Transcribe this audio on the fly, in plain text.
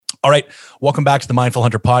All right. Welcome back to the Mindful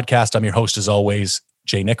Hunter podcast. I'm your host, as always,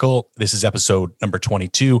 Jay Nickel. This is episode number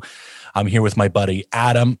 22. I'm here with my buddy,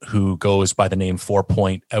 Adam, who goes by the name 4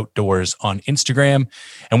 Point Outdoors on Instagram.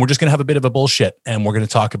 And we're just going to have a bit of a bullshit. And we're going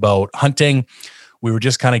to talk about hunting. We were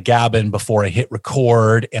just kind of gabbing before I hit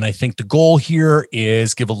record. And I think the goal here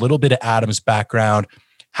is give a little bit of Adam's background,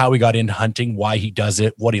 how he got into hunting, why he does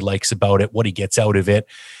it, what he likes about it, what he gets out of it.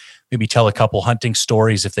 Maybe tell a couple hunting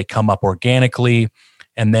stories if they come up organically.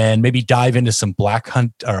 And then maybe dive into some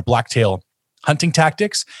blacktail hunting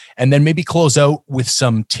tactics, and then maybe close out with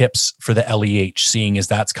some tips for the LEH, seeing as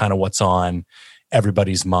that's kind of what's on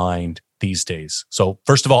everybody's mind these days. So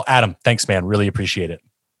first of all, Adam, thanks, man. Really appreciate it.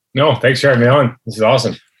 No, thanks for having me on. This is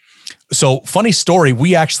awesome. So funny story,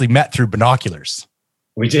 we actually met through binoculars.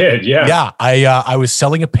 We did, yeah. Yeah, I was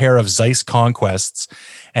selling a pair of Zeiss Conquests,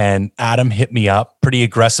 and Adam hit me up, pretty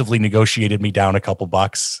aggressively negotiated me down a couple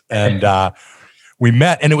bucks, and we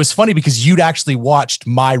met. And it was funny because you'd actually watched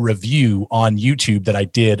my review on YouTube that I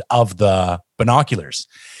did of the binoculars,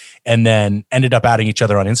 and then ended up adding each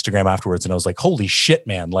other on Instagram afterwards. And I was like, holy shit,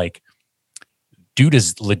 man. Like, dude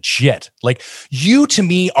is legit. Like, you to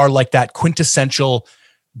me are like that quintessential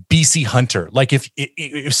BC hunter. Like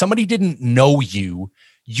if somebody didn't know you,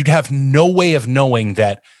 you'd have no way of knowing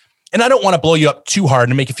that. And I don't want to blow you up too hard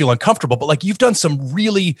and make you feel uncomfortable, but like, you've done some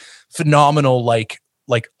really phenomenal, like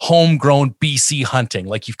homegrown BC hunting.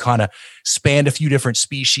 Like, you've kind of spanned a few different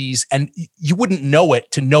species, and you wouldn't know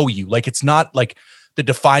it to know you. Like, it's not like the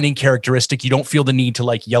defining characteristic. You don't feel the need to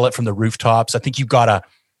like yell it from the rooftops. I think you've got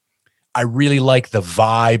I really like the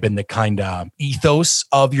vibe and the kind of ethos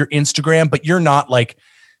of your Instagram, but you're not like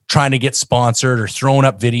trying to get sponsored or throwing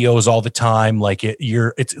up videos all the time. Like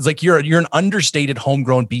it's like you're an understated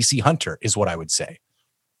homegrown BC hunter is what I would say.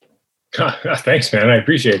 Thanks, man. I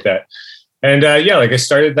appreciate that. And yeah, like I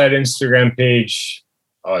started that Instagram page.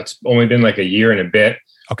 It's only been like a year and a bit.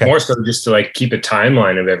 Okay. More so just to like keep a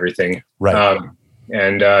timeline of everything. Right.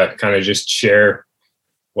 And kind of just share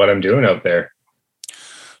what I'm doing out there.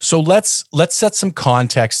 So let's set some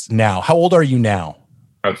context now. How old are you now?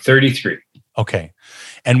 I'm 33. Okay.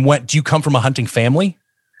 And do you come from a hunting family?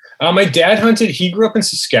 My dad hunted. He grew up in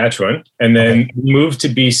Saskatchewan and then moved to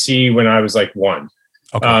BC when I was like 1.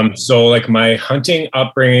 Okay. So like my hunting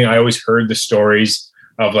upbringing, I always heard the stories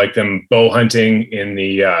of like them bow hunting in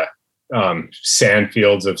the sand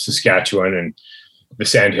fields of Saskatchewan and the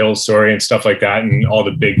Sand Hills story and stuff like that, and all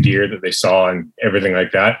the big deer that they saw and everything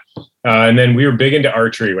like that. And then we were big into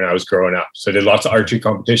archery when I was growing up. So I did lots of archery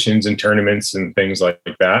competitions and tournaments and things like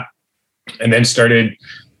that. And then started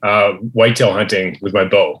whitetail hunting with my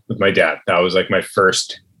bow with my dad. That was like my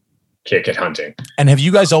first kick at hunting. And have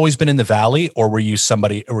you guys always been in the valley, or were you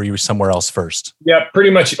somewhere else first? Yeah, pretty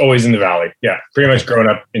much always in the valley. Yeah, pretty much growing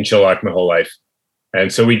up in Chilliwack my whole life.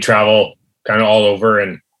 And so we'd travel kind of all over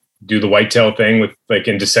and do the whitetail thing with like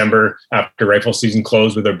in December after rifle season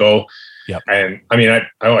closed with our bow. Yep. And I mean,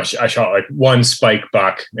 I shot like one spike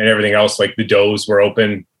buck, and everything else, like the does were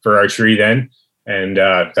open for archery then. And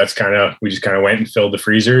that's we just kind of went and filled the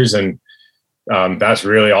freezers. And that's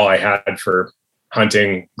really all I had for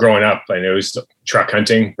hunting growing up. And it was truck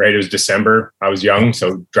hunting, right? It was December. I was young.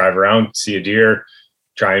 So drive around, see a deer,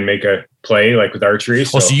 try and make a play like with archery.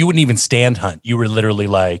 So you wouldn't even stand hunt. You were literally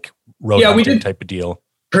like road hunting type of deal.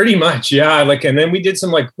 Pretty much. Yeah. Like, and then we did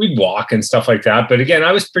some, like we'd walk and stuff like that. But again,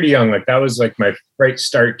 I was pretty young. Like that was like my right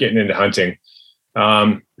start getting into hunting.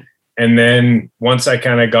 And then once I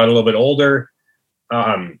kind of got a little bit older,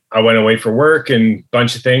 I went away for work and a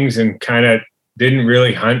bunch of things and kind of didn't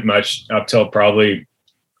really hunt much up till I'd probably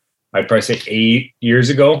say 8 years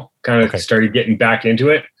ago, kind of started getting back into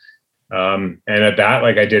it. And at that,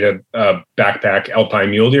 like I did a backpack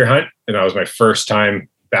alpine mule deer hunt, and that was my first time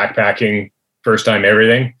backpacking, first time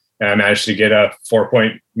everything. And I managed to get a 4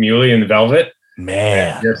 Point muley in the velvet.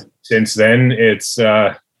 Man. Just since then, it's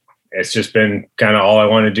just been kind of all I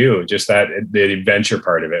want to do. Just the adventure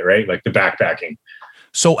part of it, right? Like the backpacking.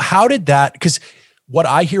 So how did that, because what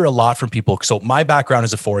I hear a lot from people, so my background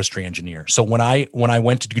is a forestry engineer. So when I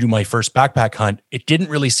went to do my first backpack hunt, it didn't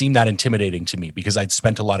really seem that intimidating to me because I'd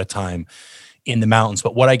spent a lot of time in the mountains.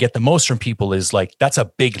 But what I get the most from people is like, that's a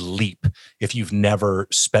big leap if you've never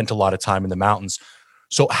spent a lot of time in the mountains.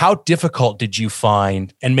 So how difficult did you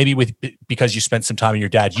find, and maybe because you spent some time with your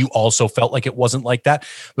dad, you also felt like it wasn't like that,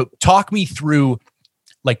 but talk me through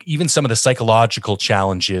like even some of the psychological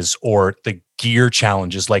challenges or the gear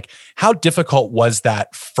challenges. Like how difficult was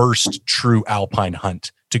that first true alpine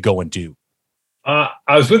hunt to go and do? I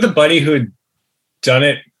was with a buddy who had done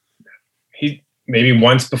it maybe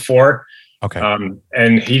once before. Okay.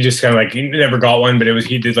 And he just kind of like, he never got one, but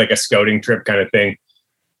he did like a scouting trip kind of thing.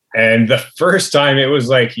 And the first time it was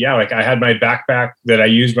like, yeah, like I had my backpack that I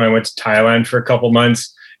used when I went to Thailand for a couple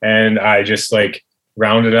months, and I just like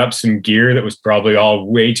rounded up some gear that was probably all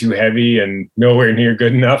way too heavy and nowhere near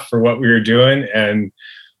good enough for what we were doing. And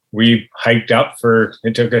we hiked up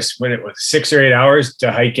it took us, when it was 6 or 8 hours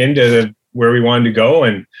to hike into where we wanted to go.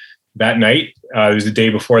 And that night, it was the day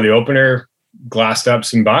before the opener, glassed up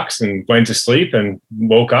some bucks and went to sleep and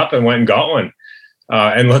woke up and went and got one.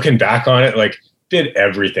 And looking back on it, like, did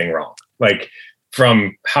everything wrong. Like,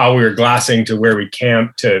 from how we were glassing to where we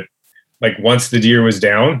camped to like once the deer was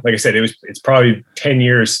down. Like I said, it's probably 10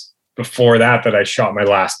 years before that I shot my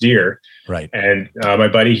last deer. Right. And my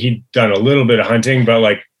buddy, he'd done a little bit of hunting, but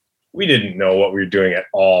like we didn't know what we were doing at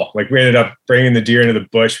all. Like, we ended up bringing the deer into the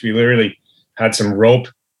bush. We literally had some rope.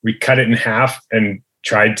 We cut it in half and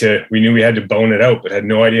we knew we had to bone it out, but had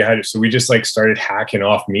no idea how to. So we just like started hacking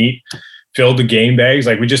off meat, filled the game bags.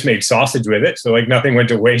 Like, we just made sausage with it. So like nothing went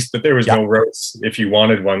to waste, but there was no roast if you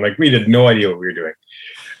wanted one. Like, we had no idea what we were doing.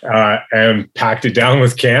 And packed it down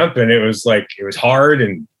with camp. And it was hard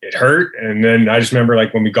and it hurt. And then I just remember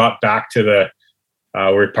like when we got back to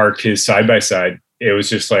where we parked his side-by-side, it was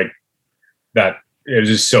just like that. It was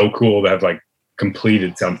just so cool to have like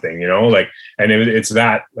completed something, like, and it's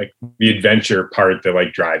that like the adventure part that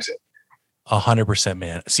like drives it. 100%,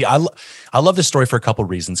 man. See, I love this story for a couple of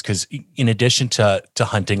reasons. Cause in addition to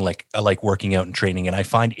hunting, like I like working out and training. And I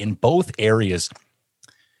find in both areas,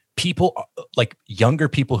 people like younger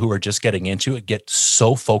people who are just getting into it get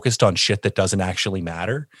so focused on shit that doesn't actually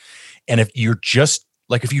matter. And if you just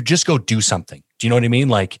go do something, do you know what I mean?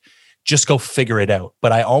 Like, just go figure it out.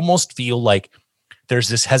 But I almost feel like there's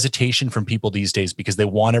this hesitation from people these days because they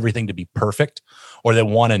want everything to be perfect, or they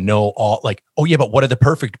want to know all like, oh yeah, but what are the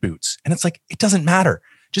perfect boots? And it's like, it doesn't matter.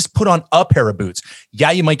 Just put on a pair of boots.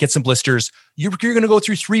 Yeah, you might get some blisters. You're going to go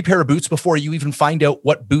through 3 pair of boots before you even find out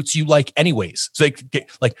what boots you like anyways. So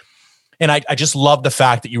and I just love the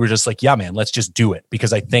fact that you were just like, yeah, man, let's just do it.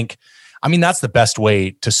 Because that's the best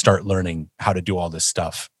way to start learning how to do all this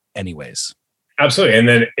stuff anyways. Absolutely. And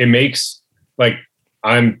then it makes like,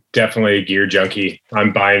 I'm definitely a gear junkie.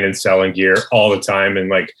 I'm buying and selling gear all the time and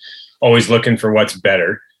like always looking for what's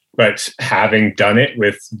better. But having done it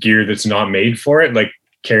with gear that's not made for it, like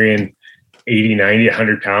carrying 80, 90,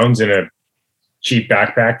 100 pounds in a cheap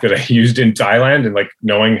backpack that I used in Thailand, and like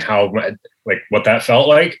knowing how, like what that felt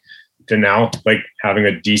like, to now like having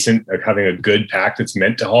a good pack that's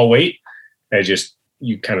meant to haul weight,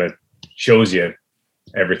 you kind of shows you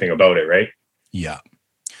everything about it. Right. Yeah.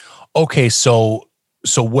 Okay. So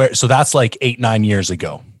that's like 8-9 years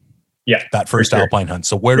ago. Yeah. That first alpine hunt.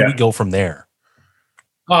 So where do we go from there?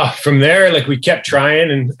 From there, like we kept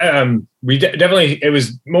trying, and we definitely, it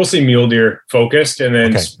was mostly mule deer focused. And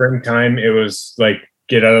then springtime, it was like,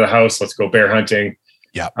 get out of the house, let's go bear hunting.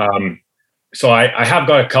 Yeah. So I have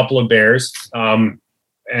got a couple of bears, and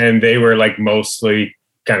they were like mostly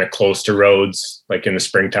kind of close to roads. Like in the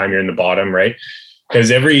springtime, you're in the bottom, right?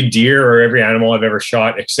 Because every deer or every animal I've ever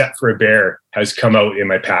shot, except for a bear, has come out in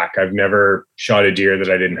my pack. I've never shot a deer that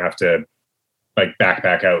I didn't have to like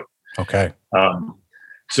backpack out. Okay.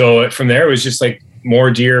 So from there, it was just like more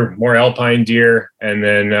deer, more alpine deer. And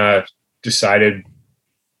then decided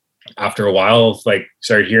after a while, like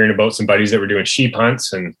started hearing about some buddies that were doing sheep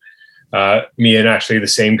hunts. And me and actually the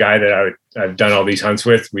same guy that I've done all these hunts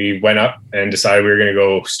with, we went up and decided we were going to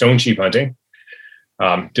go stone sheep hunting.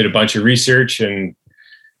 Did a bunch of research and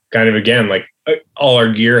kind of, again, like all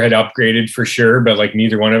our gear had upgraded for sure, but like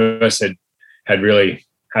neither one of us had really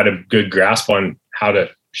had a good grasp on how to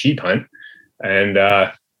sheep hunt. And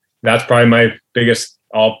that's probably my biggest,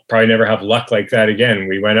 I'll probably never have luck like that again.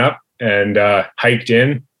 We went up and hiked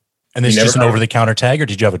in. And this is just an over-the-counter tag, or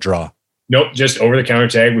did you have a draw? Nope, just over-the-counter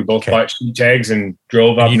tag. We both bought sheep tags and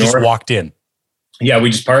drove up north. You just walked in? Yeah,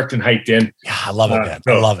 we just parked and hiked in. Yeah, I love it, man.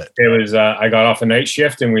 I love it. It was, I got off a night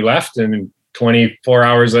shift and we left, and 24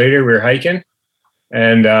 hours later we were hiking.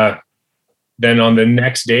 And then on the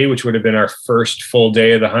next day, which would have been our first full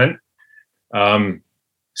day of the hunt,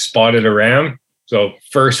 spotted a ram. So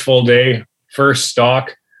first full day, first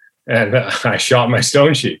stalk, and I shot my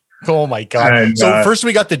stone sheep. Oh my God. And, so first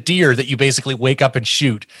we got the deer that you basically wake up and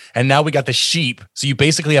shoot. And now we got the sheep. So you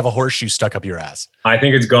basically have a horseshoe stuck up your ass. I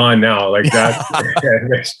think it's gone now. Like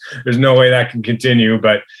that, there's no way that can continue.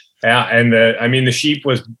 But yeah. And the sheep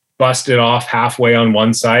was busted off halfway on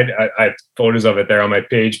one side. I have photos of it there on my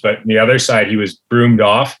page, but on the other side, he was broomed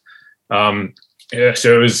off. So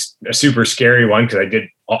it was a super scary one because I did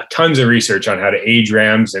tons of research on how to age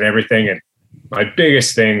rams and everything. And my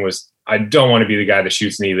biggest thing was, I don't want to be the guy that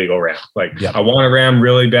shoots an illegal ram. Like, I want a ram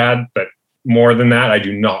really bad, but more than that, I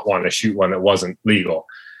do not want to shoot one that wasn't legal.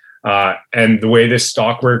 And the way this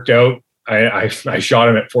stalk worked out, I shot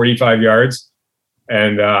him at 45 yards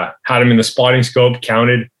and had him in the spotting scope,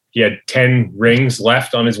 counted. He had 10 rings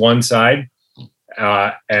left on his one side.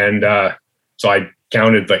 So I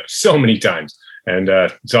counted like so many times. And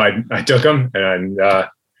so I took him, and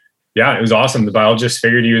it was awesome. The biologist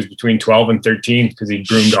figured he was between 12 and 13 because he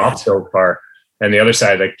groomed off so far. And the other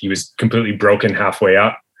side, like he was completely broken halfway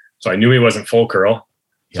up. So I knew he wasn't full curl.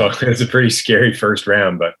 Yeah. So it was a pretty scary first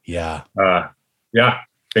round, but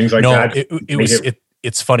things like that.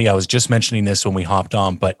 It's funny. I was just mentioning this when we hopped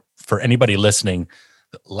on, but for anybody listening,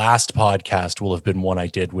 the last podcast will have been one I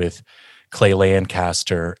did with Clay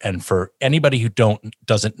Lancaster. And for anybody who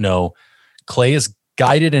doesn't know, Clay is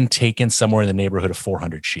guided and taken somewhere in the neighborhood of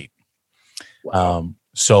 400 sheep. Wow.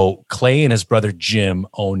 So Clay and his brother Jim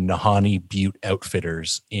own Nahanni Butte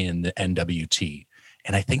Outfitters in the NWT.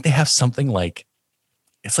 And I think they have something like,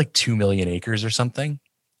 it's like 2 million acres or something.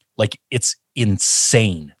 Like it's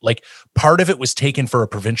insane. Like part of it was taken for a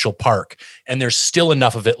provincial park, and there's still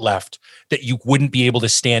enough of it left that you wouldn't be able to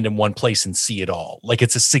stand in one place and see it all. Like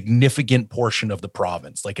it's a significant portion of the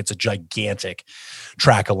province. Like it's a gigantic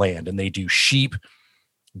tract of land, and they do sheep,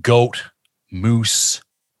 goat, moose,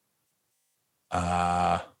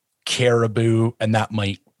 caribou, and that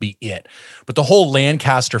might be it. But the whole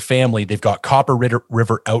Lancaster family, they've got Copper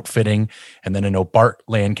River Outfitting, and then I know Bart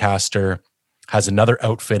Lancaster has another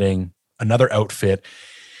outfit,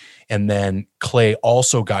 and then Clay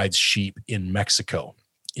also guides sheep in Mexico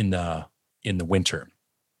in the winter.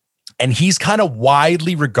 And he's kind of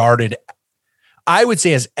widely regarded, I would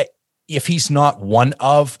say, as if he's not one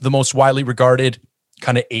of the most widely regarded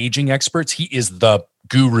kind of aging experts, he is the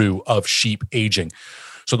guru of sheep aging.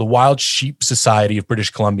 So the Wild Sheep Society of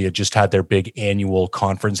British Columbia just had their big annual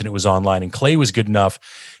conference, and it was online. And Clay was good enough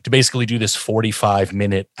to basically do this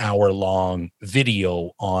 45-minute, hour-long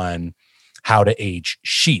video on how to age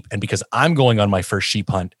sheep. And because I'm going on my first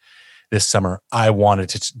sheep hunt this summer, I wanted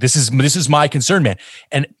to. This is my concern, man.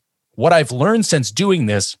 And what I've learned since doing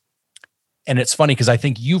this, and it's funny because I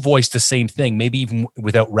think you voiced the same thing, maybe even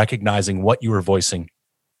without recognizing what you were voicing.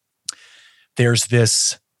 There's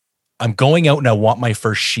this. I'm going out and I want my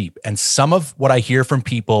first sheep. And some of what I hear from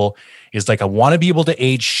people is like, I want to be able to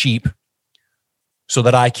age sheep so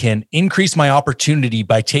that I can increase my opportunity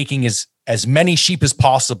by taking as many sheep as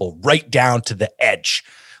possible right down to the edge.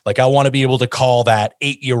 Like I want to be able to call that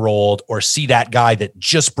 8-year-old or see that guy that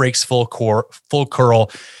just breaks full curl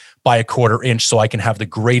by a 1/4 inch so I can have the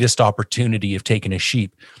greatest opportunity of taking a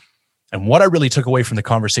sheep. And what I really took away from the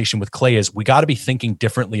conversation with Clay is we got to be thinking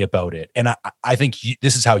differently about it. And I think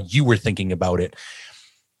this is how you were thinking about it.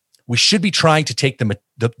 We should be trying to take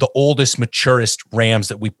the oldest, maturest rams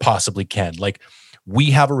that we possibly can. Like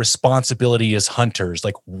we have a responsibility as hunters.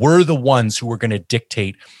 Like we're the ones who are going to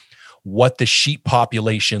dictate what the sheep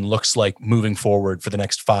population looks like moving forward for the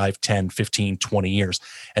next 5, 10, 15, 20 years.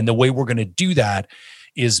 And the way we're going to do that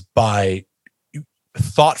is by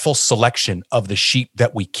thoughtful selection of the sheep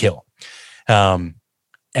that we kill.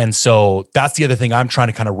 And so that's the other thing I'm trying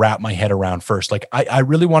to kind of wrap my head around first. Like, I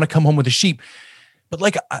really want to come home with a sheep, but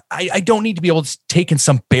like, I don't need to be able to take in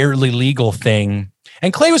some barely legal thing.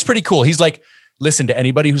 And Clay was pretty cool. He's like, listen, to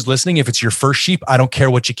anybody who's listening, if it's your first sheep, I don't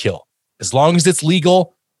care what you kill. As long as it's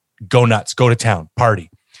legal, go nuts, go to town, party.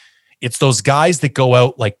 It's those guys that go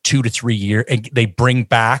out like 2 to 3 years and they bring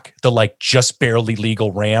back the like just barely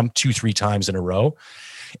legal ram 2-3 times in a row.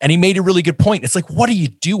 And he made a really good point. It's like, what are you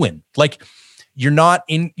doing? Like, you're not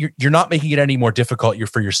making it any more difficult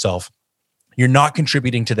for yourself. You're not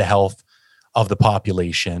contributing to the health of the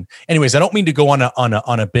population. Anyways, I don't mean to go on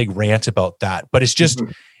a big rant about that, but it's just,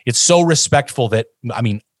 it's so respectful that, I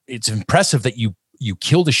mean, it's impressive that you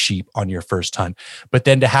killed a sheep on your first hunt, but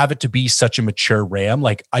then to have it to be such a mature ram,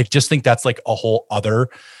 like, I just think that's like a whole other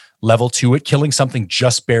level to it. Killing something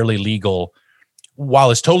just barely legal,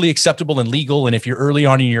 while it's totally acceptable and legal, and if you're early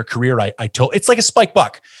on in your career, it's like a spike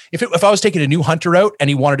buck. If I was taking a new hunter out and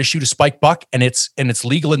he wanted to shoot a spike buck and it's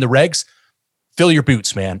legal in the regs, fill your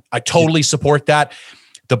boots, man. I totally support that.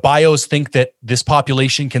 The bios think that this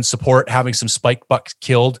population can support having some spike bucks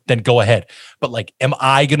killed, then go ahead. But like, am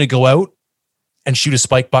I going to go out and shoot a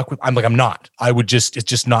spike buck? I'm not. It's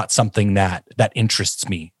just not something that interests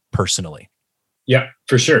me personally. Yeah,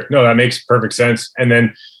 for sure. No, that makes perfect sense. And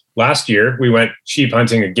then last year, we went sheep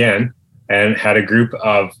hunting again and had a group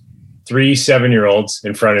of 3 7-year-olds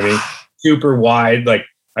in front of me, super wide. Like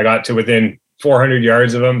I got to within 400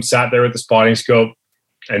 yards of them, sat there with the spotting scope,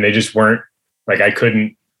 and they just weren't like, I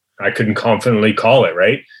couldn't confidently call it,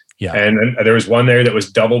 right? Yeah. And then there was one there that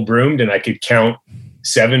was double broomed, and I could count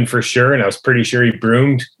 7 for sure, and I was pretty sure he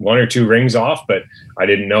broomed 1 or 2 rings off, but I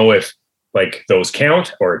didn't know if like those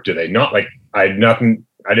count or do they not. Like I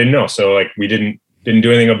didn't know. So like we didn't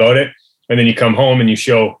do anything about it. And then you come home and you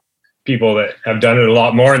show people that have done it a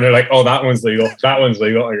lot more, and they're like, "Oh, that one's legal. That one's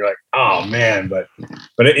legal." And you're like, "Oh man!" But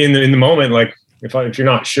in the moment, like if you're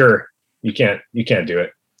not sure, you can't do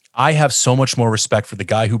it. I have so much more respect for the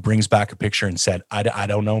guy who brings back a picture and said, "I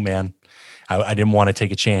don't know, man. I didn't want to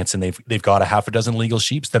take a chance," and they've got a half a dozen legal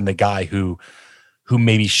sheeps than the guy who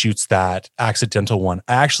maybe shoots that accidental one.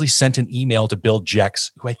 I actually sent an email to Bill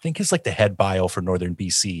Jex, who I think is like the head bio for Northern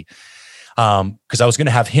BC, because I was going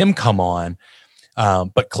to have him come on,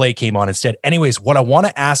 but Clay came on instead. Anyways, what I want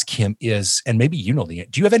to ask him is, and maybe you know do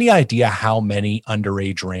you have any idea how many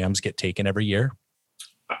underage rams get taken every year?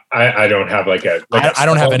 I don't have I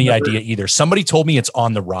don't have any idea either. Somebody told me it's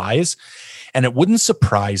on the rise, and it wouldn't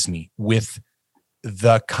surprise me with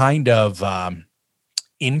the kind of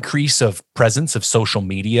increase of presence of social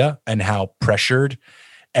media and how pressured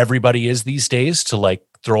everybody is these days to like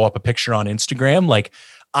throw up a picture on Instagram. Like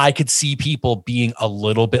I could see people being a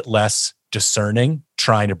little bit less discerning,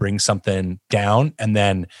 trying to bring something down, and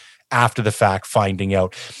then after the fact finding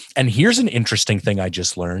out. And here's an interesting thing I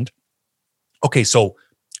just learned. Okay, so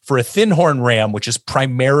for a thin horn ram, which is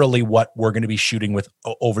primarily what we're going to be shooting with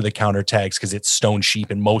over-the-counter tags, because it's stone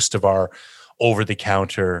sheep, and most of our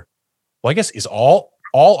over-the-counter, well, I guess is all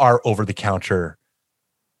our over-the-counter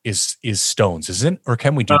is stones, isn't it? Or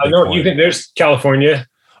can we do no, you can. There's California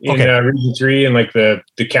in Region 3 and like the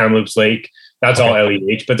Kamloops Lake. That's all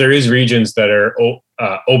LEH, but there is regions that are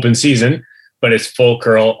open season, but it's full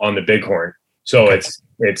curl on the bighorn. So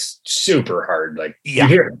it's super hard. Like you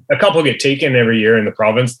hear a couple get taken every year in the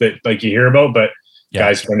province that like you hear about, but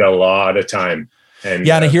guys spend a lot of time. And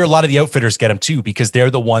and I hear a lot of the outfitters get them too, because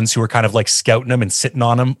they're the ones who are kind of like scouting them and sitting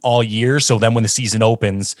on them all year. So then when the season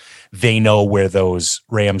opens, they know where those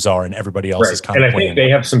rams are, and everybody else is kind of playing. And I think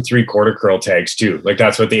they have some 3/4 curl tags too. Like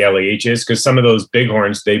that's what the LEH is, because some of those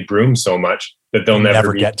bighorns, they broom so much that they'll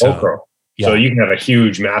never get full curl. Yeah. So you can have a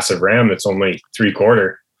huge, massive ram that's only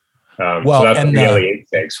 3/4. So that's what the LEH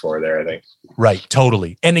tags for there, I think. Right,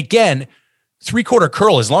 totally. And again, 3/4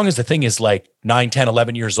 curl, as long as the thing is like 9, 10,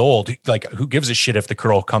 11 years old, like who gives a shit if the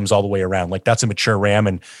curl comes all the way around? Like that's a mature ram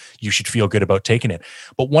and you should feel good about taking it.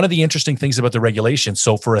 But one of the interesting things about the regulation,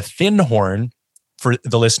 so for a thin horn, for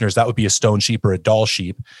the listeners, that would be a stone sheep or a doll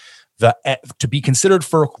sheep, to be considered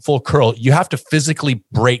for full curl, you have to physically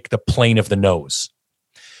break the plane of the nose.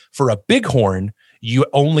 For a bighorn, you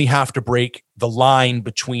only have to break the line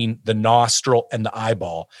between the nostril and the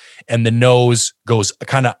eyeball, and the nose goes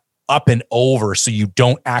kind of up and over, so you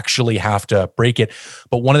don't actually have to break it.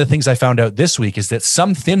 But one of the things I found out this week is that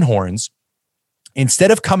some thin horns, instead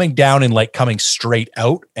of coming down and like coming straight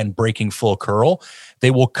out and breaking full curl, they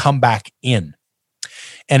will come back in.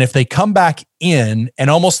 And if they come back in and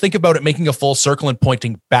almost think about it, making a full circle and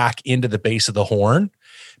pointing back into the base of the horn,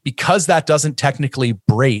 because that doesn't technically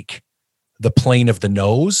break the plane of the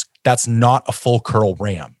nose, that's not a full curl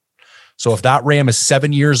ram. So if that ram is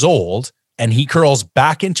 7 years old and he curls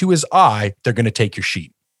back into his eye, they're going to take your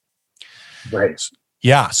sheep. Right.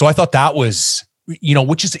 Yeah. So I thought that was,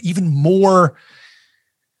 which is even more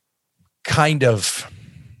kind of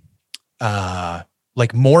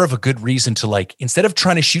like more of a good reason to like, instead of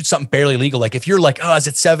trying to shoot something barely legal, like if you're like, oh, is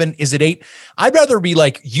it 7? Is it 8? I'd rather be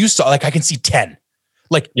like, you saw, like I can see 10.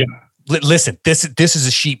 Like, listen, this is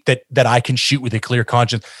a sheep that I can shoot with a clear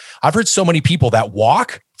conscience. I've heard so many people that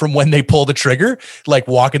walk from when they pull the trigger, like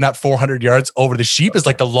walking that 400 yards over the sheep is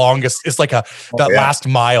like the longest. It's like last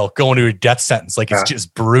mile going to a death sentence. Like it's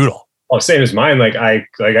just brutal. Oh, same as mine. Like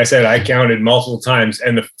I said, I counted multiple times,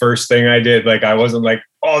 and the first thing I did, like I wasn't like,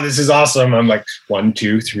 oh, this is awesome. I'm like 1,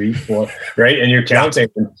 2, 3, 4, right? And you're counting.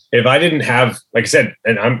 And if I didn't have, like I said,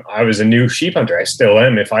 and I was a new sheep hunter, I still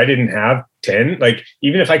am. If I didn't have 10, like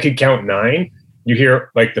even if I could count 9, you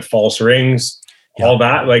hear like the false rings, all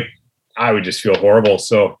that, like I would just feel horrible.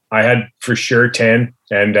 So I had for sure 10,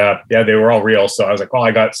 and they were all real. So I was like, well,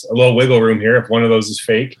 I got a little wiggle room here if one of those is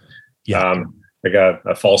fake. Like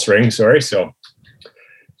a false ring, sorry. So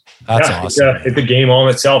that's awesome. It's a game all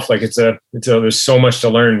in itself. Like there's so much to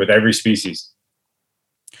learn with every species.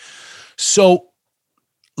 So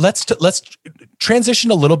let's transition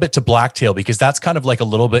a little bit to blacktail, because that's kind of like a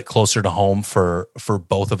little bit closer to home for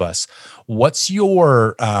both of us. What's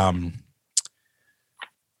your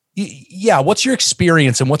what's your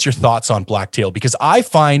experience and what's your thoughts on blacktail? Because I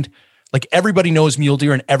find like everybody knows mule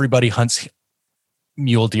deer and everybody hunts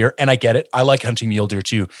mule deer, and I get it. I like hunting mule deer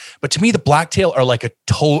too. But to me, the blacktail are like a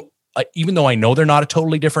even though I know they're not a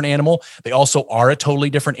totally different animal, they also are a totally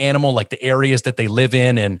different animal. Like the areas that they live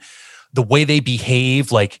in and the way they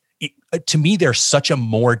behave, like to me, they're such a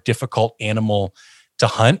more difficult animal to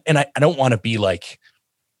hunt. And I don't want to be like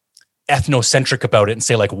ethnocentric about it and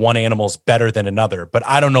say like one animal's better than another, but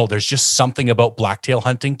I don't know. There's just something about blacktail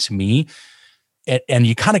hunting to me. And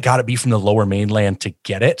you kind of got to be from the lower mainland to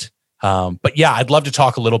get it. But yeah, I'd love to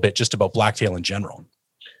talk a little bit just about blacktail in general.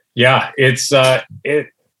 Yeah, it's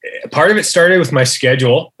part of it started with my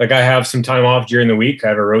schedule. Like I have some time off during the week. I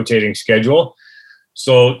have a rotating schedule.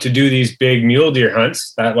 So to do these big mule deer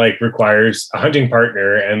hunts, that like requires a hunting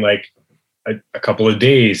partner and like a couple of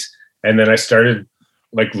days. And then I started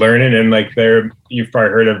like learning and like you've probably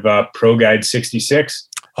heard of Pro Guide 66.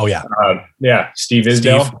 Oh yeah. Steve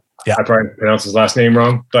Isdale. Yeah. I probably pronounced his last name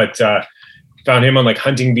wrong, but found him on like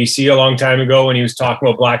Hunting BC a long time ago when he was talking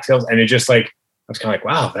about blacktails. And it just like, I was kind of like,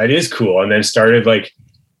 wow, that is cool. And then started like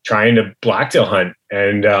trying to blacktail hunt.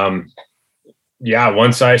 And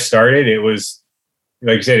once I started, it was,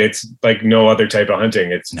 like you said, it's like no other type of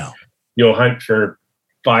hunting. You'll hunt for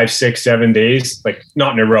 5, 6, 7 days, like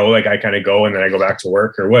not in a row. Like I kind of go and then I go back to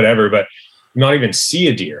work or whatever, but not even see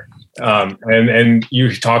a deer. And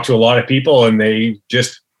you talk to a lot of people and they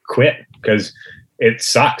just quit because it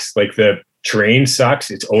sucks. Like the terrain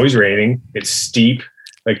sucks. It's always raining. It's steep.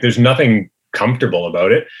 Like there's nothing comfortable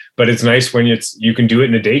about it, but it's nice when you can do it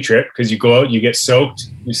in a day trip because you go out, you get soaked,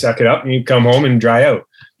 you suck it up and you come home and dry out.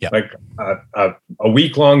 Yeah. Like a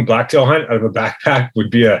week-long blacktail hunt out of a backpack would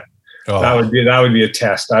be that would be a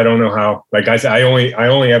test. I don't know how. Like I said, I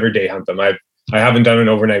only ever day hunt them. I haven't done an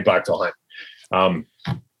overnight blacktail hunt,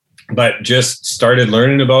 but just started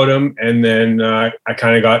learning about them, and then I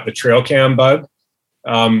kind of got the trail cam bug.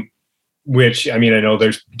 Which I mean, I know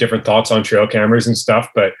there's different thoughts on trail cameras and stuff,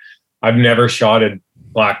 but I've never shot a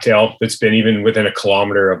blacktail that's been even within a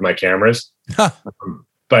kilometer of my cameras.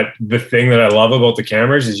 But the thing that I love about the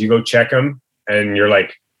cameras is you go check them and you're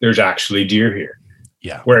like, there's actually deer here.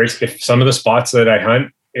 Yeah. Whereas if some of the spots that I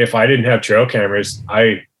hunt, if I didn't have trail cameras,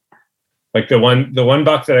 I like the one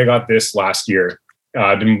buck that I got this last year,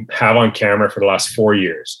 didn't have on camera for the last 4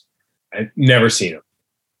 years. I've never seen him.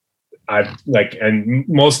 And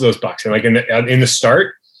most of those bucks, and like in the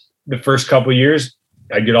start, the first couple of years,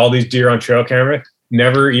 I'd get all these deer on trail camera,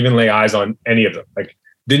 never even lay eyes on any of them. Like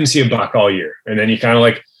didn't see a buck all year. And then you kind of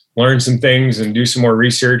like learn some things and do some more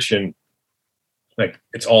research, and like,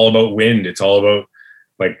 it's all about wind. It's all about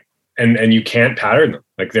like, and you can't pattern them.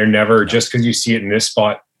 Like they're never, just because you see it in this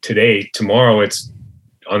spot today, tomorrow it's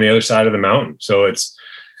on the other side of the mountain. So it's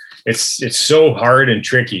so hard and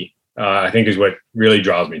tricky, I think is what really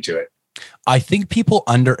draws me to it. I think people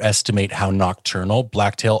underestimate how nocturnal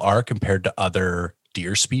blacktail are compared to other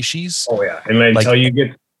deer species. Oh yeah. And then until you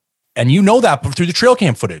get, and you know that through the trail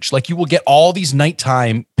cam footage, like you will get all these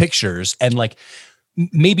nighttime pictures, and like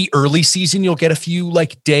maybe early season, you'll get a few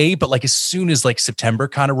like day, but like as soon as like September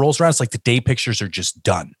kind of rolls around, it's like the day pictures are just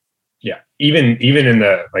done. Yeah. Even in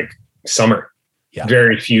the like summer,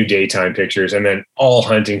 very few daytime pictures, and then all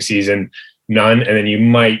hunting season, none. And then you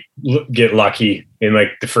might get lucky in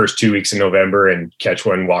like the first 2 weeks in November and catch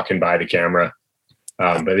one walking by the camera.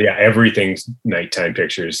 But yeah, everything's nighttime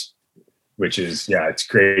pictures, which is, it's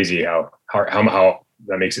crazy how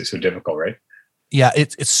that makes it so difficult, right? Yeah,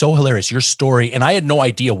 it's so hilarious, your story. And I had no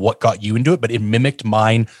idea what got you into it, but it mimicked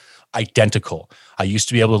mine identical. I used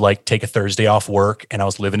to be able to like take a Thursday off work, and I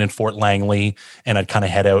was living in Fort Langley, and I'd kind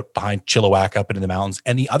of head out behind Chilliwack up into the mountains.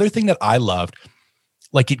 And the other thing that I loved,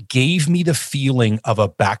 like it gave me the feeling of a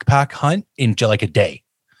backpack hunt in like a day.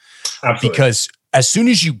 Absolutely. Because as soon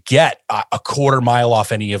as you get a quarter mile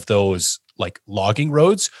off any of those like logging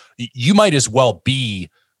roads, you might as well be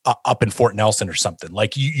up in Fort Nelson or something.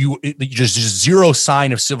 Like you just zero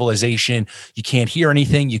sign of civilization. You can't hear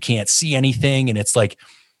anything. You can't see anything. And it's like,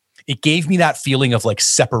 it gave me that feeling of like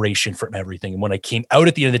separation from everything. And when I came out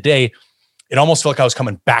at the end of the day, it almost felt like I was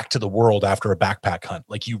coming back to the world after a backpack hunt.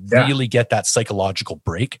 Like you really get that psychological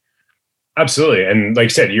break. Absolutely. And like I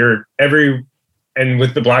said, and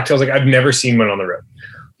with the blacktails, like I've never seen one on the road.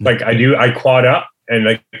 Like I quad up, and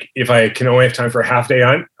like, if I can only have time for a half day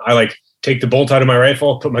hunt, I like take the bolt out of my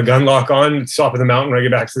rifle, put my gun lock on, stop at the mountain when I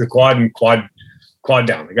get back to the quad, and quad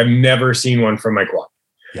down. Like I've never seen one from my quad.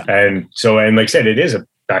 Yeah. And like I said, it is a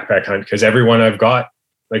backpack hunt because everyone I've got,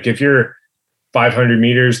 like if you're 500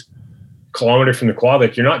 meters, kilometer from the quad,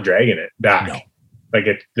 like you're not dragging it back. No. Like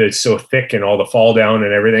it's so thick and all the fall down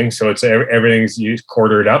and everything. So it's everything's, you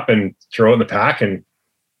quarter it up and throw it in the pack and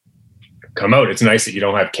come out. It's nice that you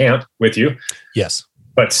don't have camp with you. Yes.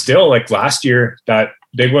 But still, like last year, that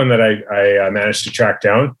big one that I managed to track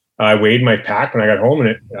down, I weighed my pack when I got home,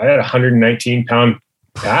 and I had a 119-pound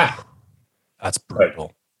pack. That's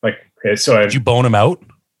brutal. Did you bone them out?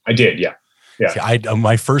 I did, yeah. Yeah. See,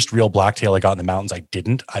 my first real blacktail I got in the mountains, I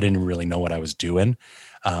didn't really know what I was doing.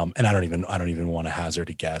 And I don't even want to hazard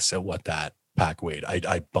a guess at what that pack weighed.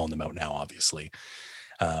 I boned them out now, obviously.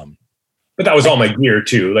 But that was all my gear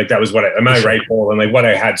too. Like that was what my rifle and like what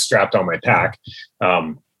I had strapped on my pack.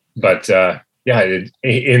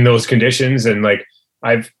 In those conditions, and like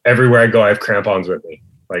everywhere I go, I have crampons with me.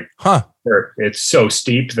 Like, it's so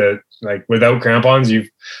steep that like without crampons, you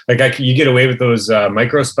get away with those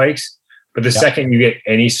micro spikes. But the second you get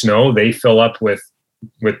any snow, they fill up with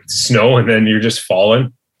snow, and then you're just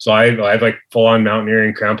falling. So I have like full on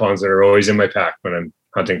mountaineering crampons that are always in my pack when I'm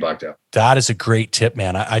hunting blacktail. That is a great tip,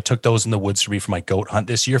 man. I took those in the woods for my goat hunt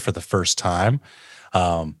this year for the first time.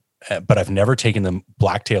 But I've never taken them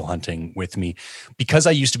blacktail hunting with me because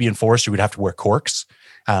I used to be in forestry. We'd have to wear corks.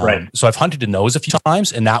 So I've hunted in those a few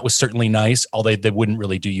times, and that was certainly nice. Although they wouldn't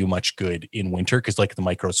really do you much good in winter because like the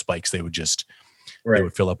micro spikes, they would just they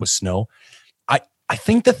would fill up with snow. I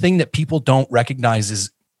think the thing that people don't recognize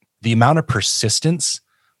is the amount of persistence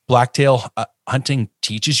blacktail hunting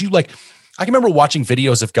teaches you. Like I can remember watching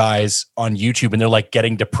videos of guys on YouTube and they're like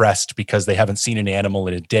getting depressed because they haven't seen an animal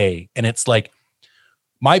in a day. And it's like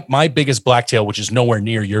my biggest blacktail, which is nowhere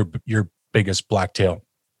near your biggest blacktail,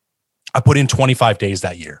 I put in 25 days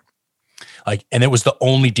that year. And it was the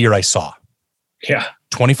only deer I saw. Yeah.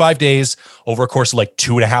 25 days over a course of like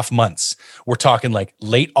 2.5 months. We're talking like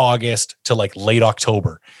late August to like late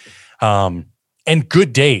October. And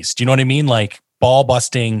good days. Do you know what I mean? Like ball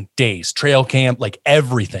busting days, trail camp, like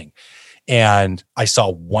everything. And I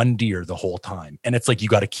saw one deer the whole time. And it's like, you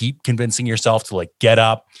got to keep convincing yourself to like get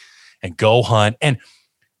up and go hunt. And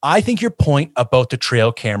I think your point about the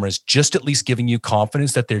trail cameras, just at least giving you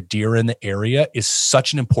confidence that there are deer in the area, is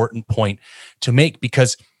such an important point to make,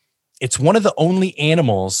 because it's one of the only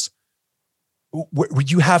animals where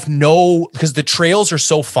you have because the trails are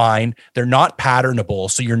so fine, they're not patternable.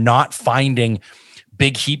 So you're not finding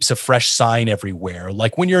big heaps of fresh sign everywhere.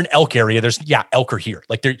 Like when you're in elk area, there's elk are here.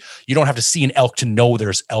 Like you don't have to see an elk to know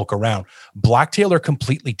there's elk around. Blacktail are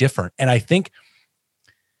completely different. And I think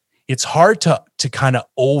it's hard to kind of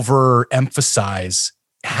overemphasize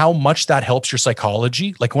how much that helps your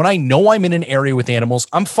psychology. Like when I know I'm in an area with animals,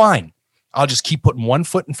 I'm fine. I'll just keep putting one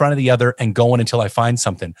foot in front of the other and going until I find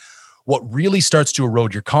something. What really starts to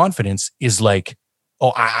erode your confidence is like,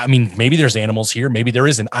 I mean, maybe there's animals here. Maybe there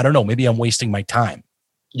isn't. I don't know. Maybe I'm wasting my time.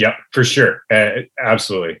 Yeah, for sure.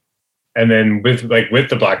 Absolutely. And then with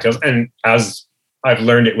the blacktails, and as I've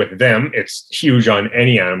learned it with them, it's huge on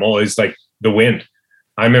any animal, is like the wind.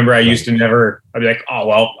 I remember I used to I'd be like, oh,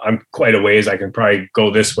 well, I'm quite a ways. I can probably go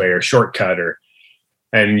this way or shortcut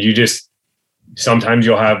and you just, sometimes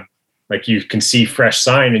you'll have, like you can see fresh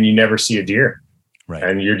sign and you never see a deer. Right.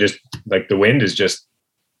 And you're just like, the wind is just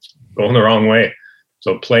going the wrong way.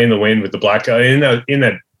 So playing the wind with the blacktail in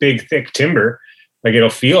that big, thick timber, like it'll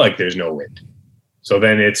feel like there's no wind. So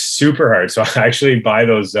then it's super hard. So I actually buy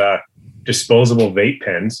those disposable vape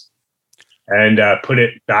pens and put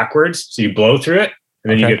it backwards. So you blow through it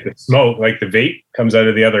and then you get the smoke, like the vape comes out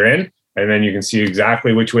of the other end. And then you can see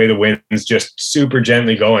exactly which way the wind's just super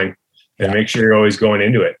gently going, and make sure you're always going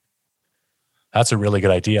into it. That's a really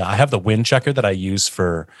good idea. I have the wind checker that I use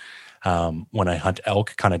for when I hunt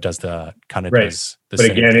elk. Does the but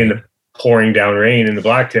again, in the pouring down rain in the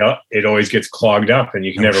blacktail, it always gets clogged up and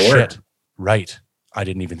you can never work. Right. I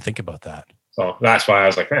didn't even think about that. So that's why I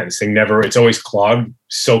was like, man, this thing it's always clogged,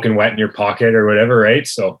 soaking wet in your pocket or whatever. Right.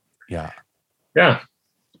 So yeah.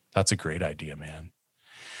 That's a great idea, man.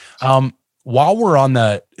 While we're on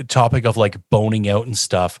the topic of like boning out and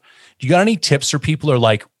stuff, do you got any tips for people who are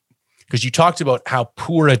like, because you talked about how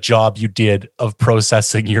poor a job you did of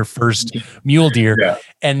processing your first mule deer.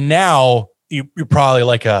 And now you're probably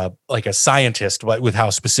like a scientist with how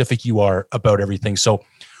specific you are about everything. So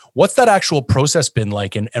what's that actual process been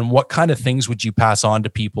like? And what kind of things would you pass on to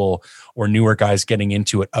people or newer guys getting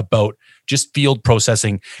into it about just field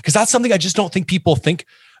processing? Because that's something I just don't think people think,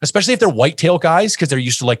 especially if they're whitetail guys, because they're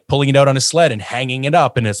used to like pulling it out on a sled and hanging it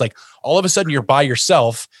up. And it's like, all of a sudden you're by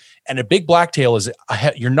yourself. And a big blacktail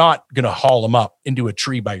you're not going to haul them up into a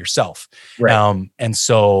tree by yourself. Right. And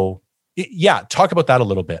so, talk about that a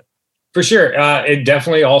little bit. For sure. It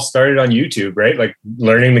definitely all started on YouTube, right? Like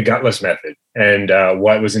learning the gutless method and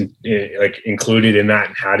what was included in that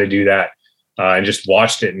and how to do that. And just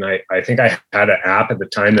watched it. And I think I had an app at the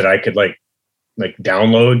time that I could like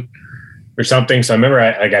download or something. So I remember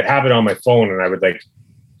I'd have it on my phone and I would like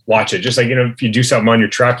watch it. Just like, if you do something on your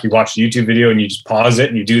truck, you watch a YouTube video and you just pause it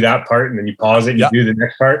and you do that part, and then you pause it and you do the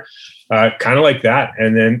next part. Kind of like that.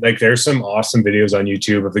 And then like, there's some awesome videos on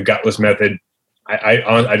YouTube of the gutless method.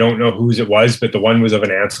 I don't know whose it was, but the one was of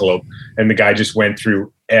an antelope, and the guy just went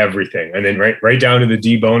through everything, and then right down to the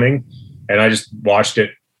deboning. And I just watched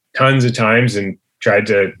it tons of times and tried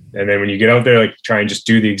to, and then when you get out there, like, try and just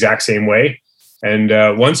do the exact same way.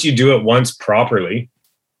 And once you do it once properly,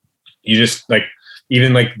 you just like,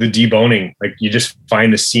 even like the deboning, like you just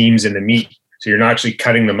find the seams in the meat. So you're not actually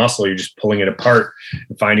cutting the muscle, you're just pulling it apart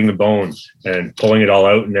and finding the bone and pulling it all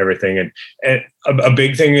out and everything. And a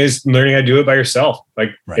big thing is learning how to do it by yourself.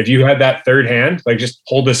 Like if you had that third hand, like just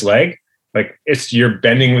hold this leg, like you're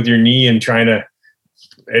bending with your knee and trying to,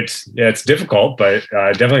 it's difficult, but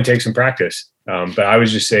definitely take some practice. But I would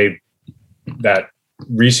just say that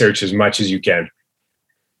research as much as you can.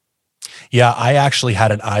 Yeah, I actually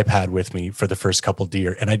had an iPad with me for the first couple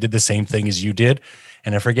deer, and I did the same thing as you did.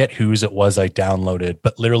 And I forget whose it was I downloaded,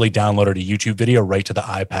 but literally downloaded a YouTube video right to the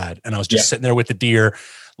iPad. And I was just sitting there with the deer,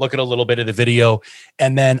 looking at a little bit of the video.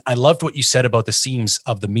 And then I loved what you said about the seams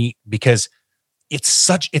of the meat, because it's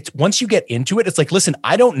once you get into it, it's like, listen,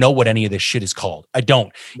 I don't know what any of this shit is called. I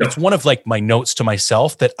don't. No. It's one of like my notes to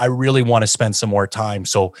myself that I really want to spend some more time.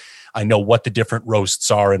 So I know what the different roasts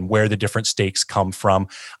are and where the different steaks come from.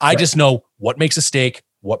 I just know what makes a steak,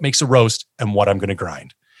 what makes a roast, and what I'm going to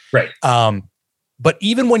grind. Right. But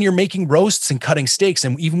even when you're making roasts and cutting steaks,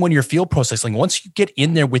 and even when you're field processing, once you get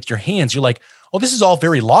in there with your hands, you're like, oh, this is all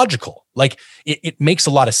very logical. Like it makes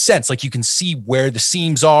a lot of sense. Like you can see where the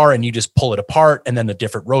seams are and you just pull it apart, and then the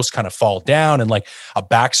different roasts kind of fall down, and like a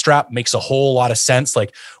back strap makes a whole lot of sense.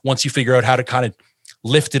 Like once you figure out how to kind of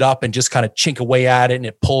lift it up and just kind of chink away at it and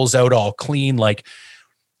it pulls out all clean, like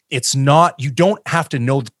it's not, you don't have to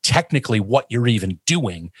know technically what you're even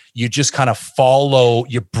doing. You just kind of follow,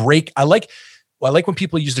 you break. I like when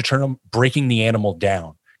people use the term breaking the animal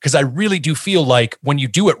down, because I really do feel like when you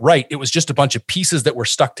do it right, it was just a bunch of pieces that were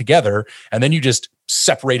stuck together, and then you just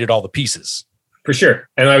separated all the pieces. For sure.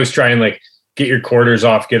 And I was trying like get your quarters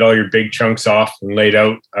off, get all your big chunks off and laid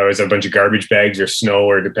out. I always have a bunch of garbage bags or snow,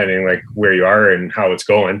 or depending like where you are and how it's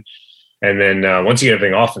going. And then once you get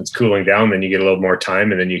everything off and it's cooling down, then you get a little more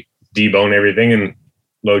time, and then you debone everything and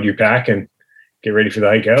load your pack and get ready for the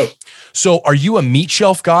hike out. So are you a meat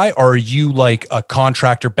shelf guy, or are you like a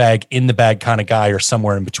contractor bag in the bag kind of guy, or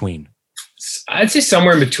somewhere in between? I'd say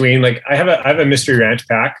somewhere in between. Like I have a Mystery Ranch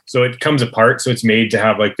pack, so it comes apart. So it's made to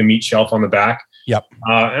have like the meat shelf on the back. Yep.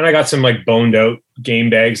 And I got some like boned out game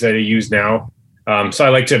bags that I use now. So I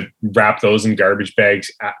like to wrap those in garbage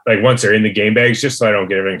bags, like once they're in the game bags, just so I don't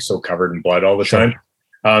get everything so covered in blood all the time.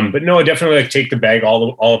 But no, I definitely like take the bag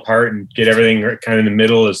all apart and get everything kind of in the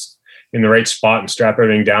middle, is in the right spot, and strap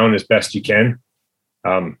everything down as best you can.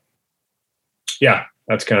 Yeah,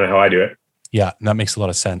 that's kind of how I do it. Yeah, that makes a lot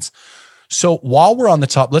of sense. So while we're on the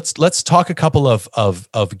top, let's talk a couple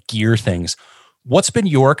of gear things. What's been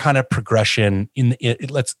your kind of progression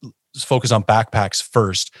let's focus on backpacks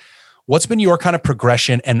first. What's been your kind of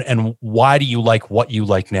progression, and why do you like what you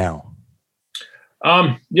like now?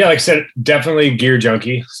 Yeah, like I said, definitely gear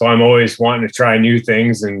junkie. So I'm always wanting to try new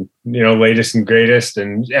things and, latest and greatest.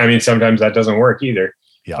 And I mean, sometimes that doesn't work either.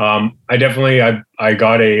 Yeah. I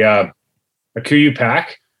got a Kuiu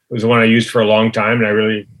pack. It was the one I used for a long time, and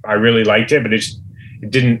I really liked it, but it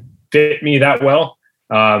didn't fit me that well.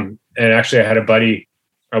 And actually I had a buddy,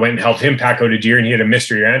 I went and helped him pack out a deer, and he had a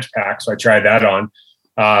Mystery Ranch pack. So I tried that on.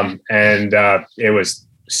 And it was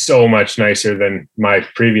so much nicer than my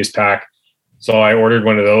previous pack. So I ordered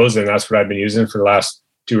one of those, and that's what I've been using for the last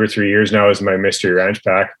 2 or 3 years now, is my Mystery Ranch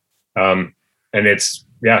pack. And it's,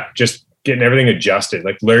 just getting everything adjusted,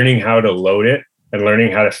 like learning how to load it and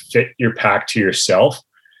learning how to fit your pack to yourself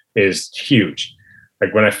is huge.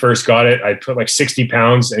 Like when I first got it, I'd put like 60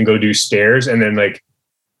 pounds and go do stairs, and then like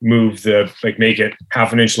move make it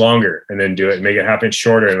half an inch longer, and then do it and make it half inch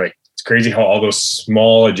shorter. And like, it's crazy how all those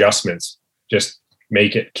small adjustments just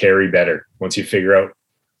make it carry better once you figure out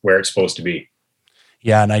where it's supposed to be.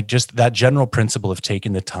 Yeah. And that general principle of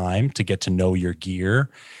taking the time to get to know your gear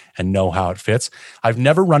and know how it fits. I've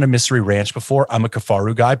never run a Mystery Ranch before. I'm a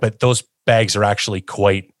Kafaru guy, but those bags are actually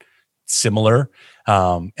quite similar.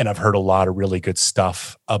 And I've heard a lot of really good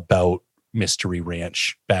stuff about Mystery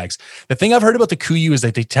Ranch bags. The thing I've heard about the Kuiu is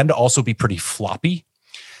that they tend to also be pretty floppy.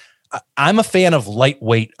 I'm a fan of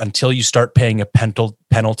lightweight until you start paying a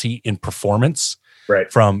penalty in performance. Right.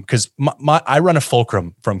 Because I run a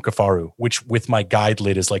Fulcrum from Kafaru, which with my guide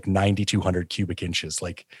lid is like 9,200 cubic inches.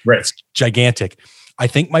 Like, it's gigantic. I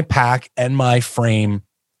think my pack and my frame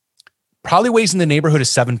probably weighs in the neighborhood of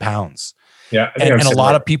 7 pounds. Yeah. And a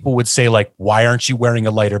lot of people would say like, why aren't you wearing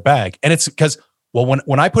a lighter bag? And it's because, well,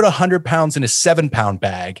 when I put 100 pounds in a 7-pound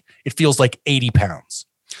bag, it feels like 80 pounds.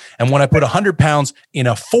 And when I put 100 pounds in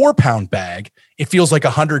a 4-pound bag, it feels like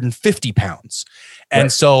 150 pounds.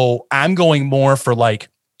 And so I'm going more for like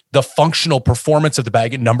the functional performance of the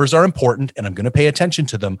bag. And numbers are important and I'm going to pay attention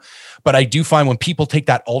to them. But I do find when people take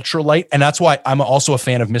that ultralight, and that's why I'm also a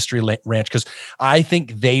fan of Mystery Ranch, because I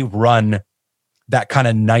think they run that kind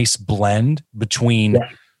of nice blend between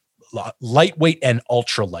lightweight and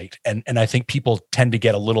ultralight. And I think people tend to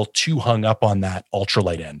get a little too hung up on that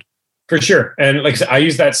ultralight end. For sure. And like I said, I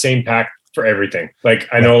use that same pack for everything. Like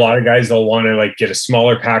I know a lot of guys, they'll want to like get a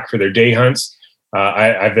smaller pack for their day hunts. I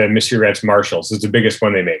have the Mystery Ranch Marshalls. It's the biggest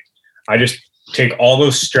one they make. I just take all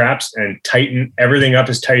those straps and tighten everything up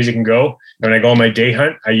as tight as it can go. And when I go on my day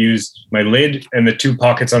hunt, I use my lid and the 2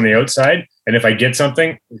 pockets on the outside. And if I get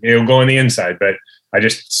something, it'll go on the inside. But I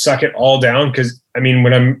just suck it all down because, I mean,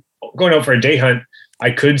 when I'm going out for a day hunt,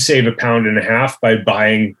 I could save 1.5 pounds by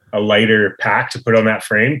buying a lighter pack to put on that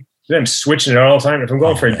frame. I'm switching it all the time. If I'm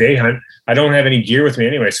going for a day hunt, I don't have any gear with me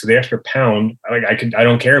anyway. So the extra pound, I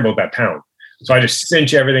don't care about that pound. So I just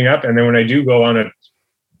cinch everything up. And then when I do go on a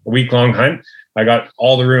week-long hunt, I got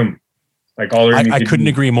all the room. Like all the room. I couldn't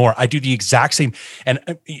agree more. I do the exact same. And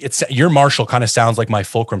it's your Marshall kind of sounds like my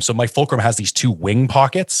Fulcrum. So my Fulcrum has these 2 wing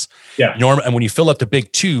pockets. Yeah. And when you fill up the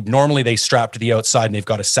big tube, normally they strap to the outside and they've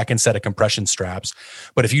got a second set of compression straps.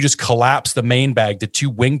 But if you just collapse the main bag, the 2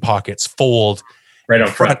 wing pockets fold right up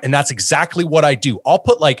front. And that's exactly what I do. I'll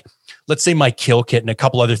put like, let's say my kill kit and a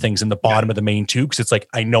couple other things in the bottom of the main tube. Cause it's like,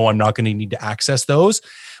 I know I'm not going to need to access those,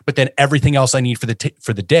 but then everything else I need for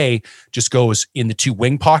the day just goes in the 2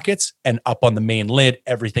 wing pockets and up on the main lid.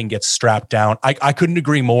 Everything gets strapped down. I couldn't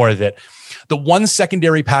agree more that the one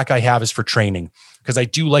secondary pack I have is for training. Cause I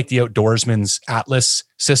do like the Outdoorsman's Atlas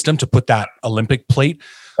system to put that Olympic plate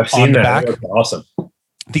on the back. That's awesome.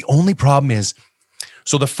 The only problem is,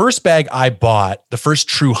 so the first bag I bought, the first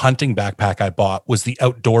true hunting backpack I bought was the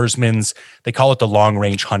Outdoorsman's, they call it the Long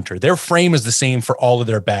Range Hunter. Their frame is the same for all of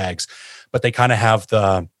their bags, but they kind of have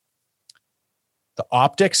the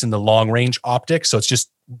optics and the long range optics. So it's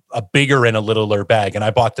just a bigger and a littler bag. And I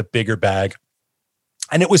bought the bigger bag.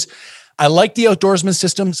 And I like the Outdoorsman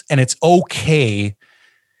systems and it's okay.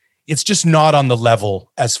 It's just not on the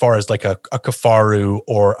level as far as like a Kafaru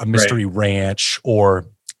or a Mystery Ranch or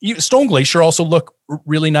Stone Glacier also look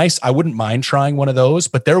really nice. I wouldn't mind trying one of those,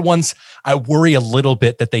 but they're ones I worry a little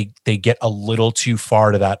bit that they get a little too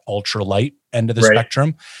far to that ultra light end of the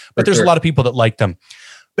spectrum. But there's a lot of people that like them.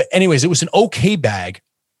 But anyways, it was an okay bag.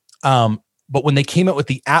 But when they came out with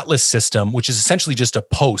the Atlas system, which is essentially just a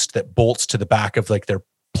post that bolts to the back of like their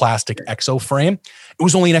plastic exo frame, it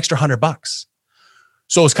was only an extra $100.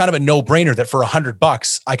 So it's kind of a no-brainer that for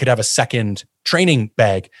 $100, I could have a second training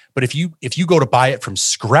bag. But if you go to buy it from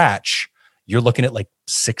scratch, you're looking at like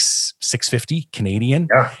 $650 Canadian.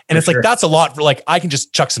 Yeah, and it's like, that's a lot for like, I can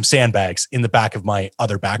just chuck some sandbags in the back of my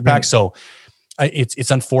other backpack. So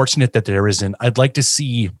it's unfortunate that there isn't. I'd like to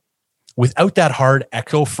see without that hard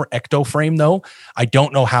ecto frame though. I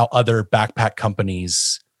don't know how other backpack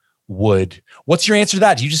companies would. What's your answer to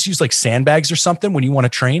that? Do you just use like sandbags or something when you want to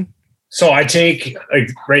train? So I take like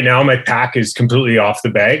right now my pack is completely off the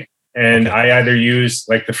bag and I either use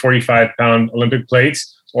like the 45-pound Olympic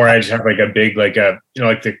plates or I just have like a big, like a,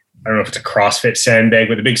 like the, I don't know if it's a CrossFit sandbag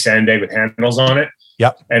with a big sandbag with handles on it.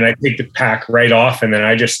 Yep. And I take the pack right off and then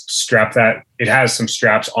I just strap that. It has some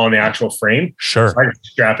straps on the actual frame. Sure. So I just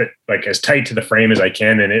strap it like as tight to the frame as I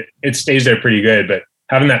can and it stays there pretty good. But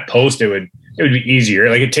having that post, it would be easier.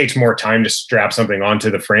 Like it takes more time to strap something onto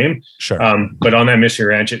the frame. Sure. But on that Mystery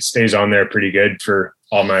Ranch, it stays on there pretty good for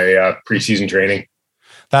all my preseason training.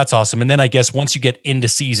 That's awesome. And then I guess once you get into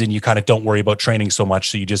season, you kind of don't worry about training so much.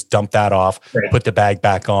 So you just dump that off, put the bag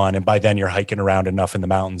back on. And by then you're hiking around enough in the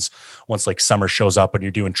mountains. Once like summer shows up and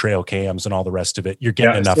you're doing trail cams and all the rest of it, you're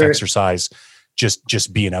getting enough exercise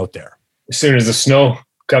just being out there. As soon as the snow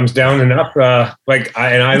comes down enough,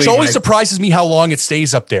 which always surprises me how long it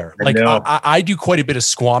stays up there. Like I do quite a bit of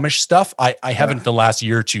Squamish stuff. I haven't in the last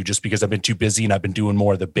year or two just because I've been too busy and I've been doing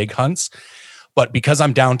more of the big hunts. But because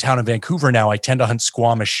I'm downtown in Vancouver now, I tend to hunt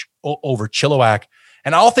Squamish over Chilliwack.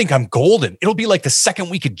 And I'll think I'm golden. It'll be like the second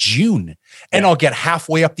week of June. And I'll get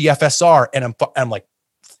halfway up the FSR. And I'm like,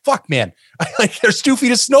 fuck, man. Like there's 2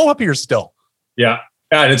 feet of snow up here still. Yeah.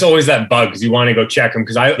 And it's always that bug because you want to go check them.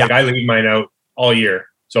 Because I leave mine out all year.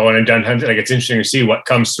 So when I'm done hunting, like it's interesting to see what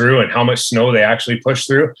comes through and how much snow they actually push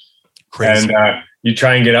through. Crazy. And you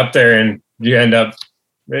try and get up there and you end up,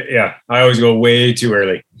 I always go way too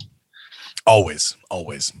early. Always.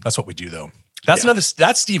 That's what we do though. That's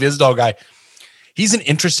Steve Isdall guy. he's an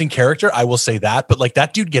interesting character. I will say that, but like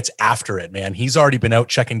that dude gets after it, man. He's already been out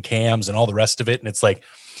checking cams and all the rest of it. And it's like,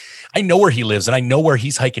 I know where he lives and I know where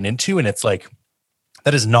he's hiking into. And it's like,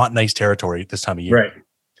 that is not nice territory at this time of year. Right.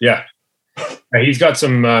 Yeah. He's got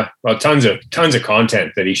some, tons of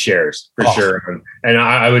content that he shares for sure. And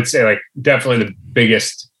I would say like definitely the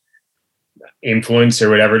biggest influence or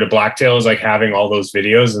whatever to Blacktail is like having all those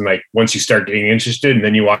videos. And like, once you start getting interested and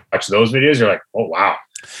then you watch those videos, you're like, oh, wow.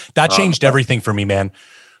 That changed everything for me, man.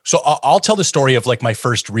 So I'll tell the story of like my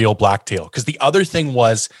first real blacktail. Cause the other thing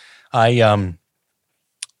was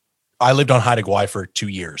I lived on Haida Gwaii for 2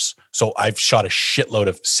 years. So I've shot a shitload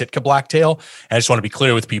of Sitka blacktail. And I just want to be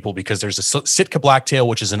clear with people because there's a Sitka blacktail,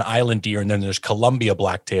 which is an island deer. And then there's Columbia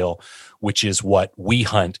blacktail, which is what we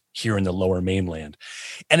hunt here in the lower mainland.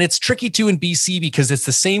 And it's tricky too in BC because it's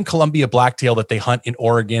the same Columbia blacktail that they hunt in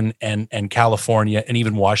Oregon and California and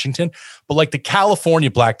even Washington. But like the California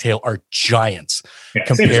blacktail are giants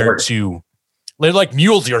compared to, they're like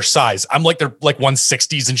mule deer size. I'm like, they're like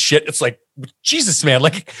 160s and shit. It's like, Jesus, man.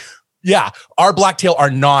 Like, yeah, our blacktail are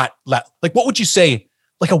not like, what would you say?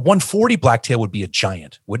 Like a 140 blacktail would be a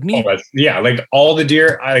giant, wouldn't he? Oh, yeah, like all the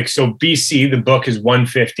deer. So BC, the book is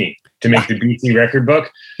 115 to make the BC record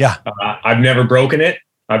book. Yeah, I've never broken it.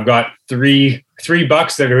 I've got three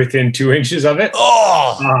bucks that are within 2 inches of it.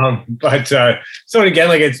 Oh, so again,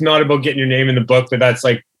 like it's not about getting your name in the book, but that's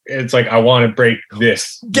like it's like I want to break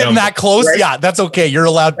this. Getting that close, right? Yeah, that's okay. You're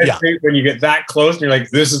allowed. That's yeah, when you get that close, and you're like,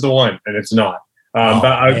 this is the one, and it's not.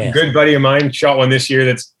 But a good buddy of mine shot one this year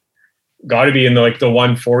that's got to be in the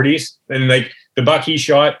 140s, and like the buck he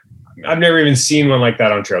shot, I've never even seen one like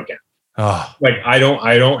that on trail cam. Oh. Like I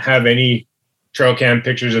don't have any trail cam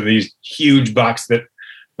pictures of these huge bucks that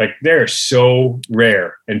like they're so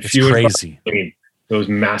rare and few. Crazy. Those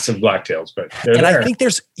massive blacktails, but and there. I think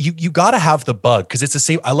there's you got to have the bug because it's the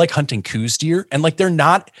same. I like hunting coos deer, and like they're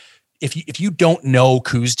not. If you don't know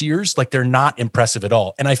coos deers, like they're not impressive at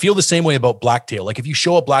all. And I feel the same way about blacktail. Like if you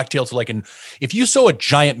show a blacktail to if you show a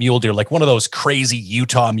giant mule deer, like one of those crazy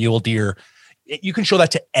Utah mule deer, you can show that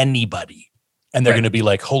to anybody. And they're going to be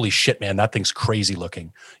like, holy shit, man, that thing's crazy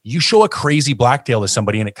looking. You show a crazy blacktail to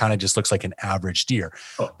somebody and it kind of just looks like an average deer.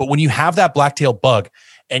 Oh. But when you have that blacktail bug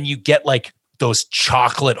and you get like those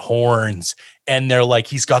chocolate horns and they're like,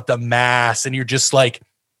 he's got the mass and you're just like,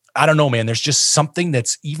 I don't know, man. There's just something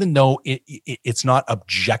that's, even though it's not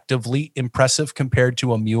objectively impressive compared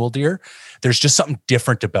to a mule deer, there's just something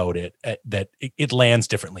different about it that it lands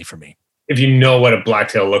differently for me. If you know what a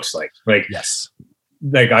blacktail looks like, yes,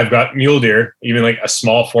 like I've got mule deer, even like a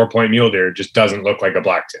small 4-point mule deer just doesn't look like a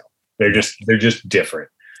blacktail. They're just different.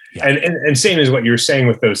 Yeah. And same as what you were saying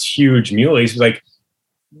with those huge muleys, like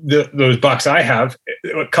those bucks I have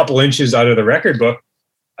a couple inches out of the record book.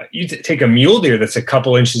 You take a mule deer that's a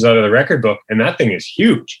couple inches out of the record book, and that thing is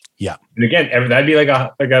huge. Yeah. And again, that'd be like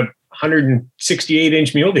a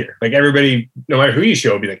 168-inch mule deer. Like everybody, no matter who you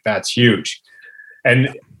show, would be like, that's huge.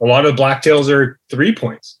 And a lot of blacktails are 3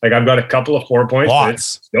 points. Like I've got a couple of 4 points. But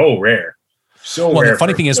it's so rare. So rare. The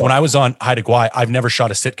funny thing is, when I was on Haida Gwaii, I've never shot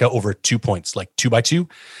a Sitka over 2 points, like 2x2.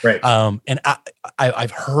 Right. And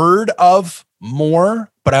I've heard of more,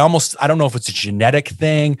 but I don't know if it's a genetic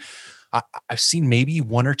thing. I've seen maybe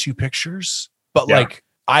 1 or 2 pictures, but like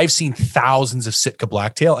I've seen thousands of Sitka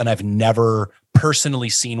blacktail and I've never personally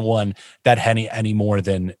seen one that had any more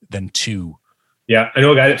than 2. Yeah. I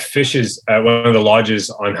know a guy that fishes at one of the lodges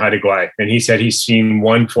on Haida Gwaii, and he said he's seen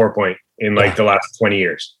 1 4-point in like the last 20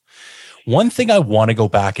 years. One thing I want to go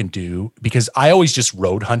back and do, because I always just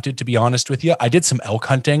road hunted, to be honest with you. I did some elk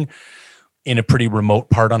hunting in a pretty remote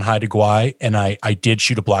part on Haida Gwaii, and I did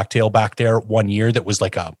shoot a blacktail back there 1 year that was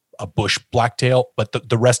like a bush blacktail, but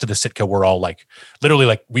the rest of the Sitka were all like, literally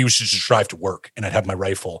like we used to just drive to work and I'd have my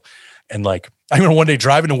rifle. And like, I remember one day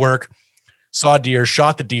driving to work, saw a deer,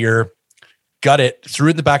 shot the deer, got it, threw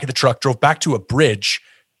it in the back of the truck, drove back to a bridge,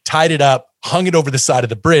 tied it up, hung it over the side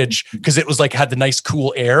of the bridge because it was like, had the nice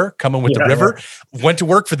cool air coming with the river, went to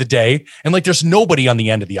work for the day. And like, there's nobody on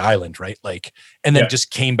the end of the island, right? Like, and then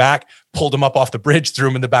just came back, pulled him up off the bridge, threw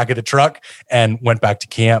him in the back of the truck and went back to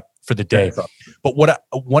camp for the day. But one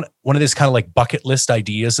of this kind of like bucket list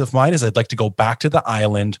ideas of mine is I'd like to go back to the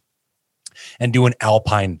island and do an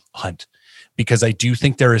alpine hunt, because I do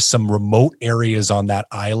think there is some remote areas on that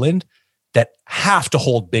island that have to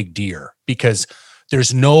hold big deer, because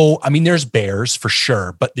there's bears for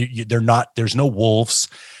sure, but there's no wolves.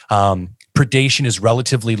 Predation is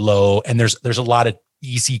relatively low, and there's a lot of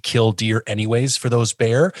easy kill deer anyways for those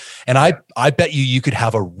bear. And I bet you could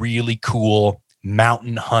have a really cool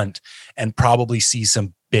mountain hunt and probably see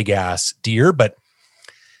some big ass deer, but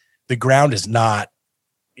the ground is not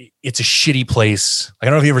it's a shitty place. I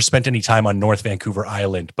don't know if you ever spent any time on North Vancouver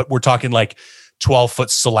Island, but we're talking like 12-foot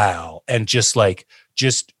salal and just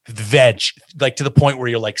veg, like to the point where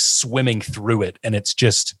you're like swimming through it. And it's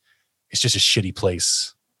just a shitty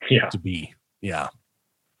place to be. Yeah.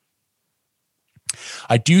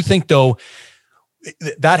 I do think though,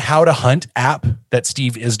 that How to Hunt app that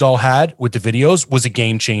Steve Isdall had with the videos was a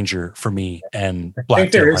game changer for me and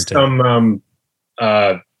blacktail hunting.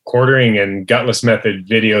 Some quartering and gutless method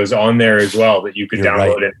videos on there as well that you could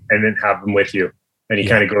download it and then have them with you. And he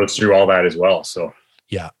kind of goes through all that as well. So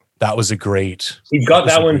yeah, that was a great. He got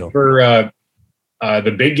that one for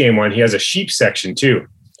the big game one. He has a sheep section too.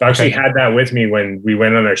 I actually had that with me when we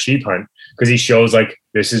went on our sheep hunt, because he shows like,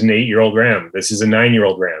 this is an 8-year-old ram. This is a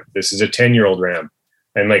 9-year-old ram. This is a 10-year-old ram.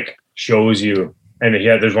 And like shows you, and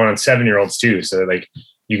there's one on 7-year-olds too. So like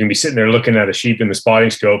you can be sitting there looking at a sheep in the spotting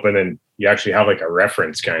scope, and then you actually have like a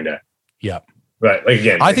reference kind of. Yeah. But like,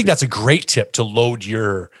 again, I think that's a great tip to load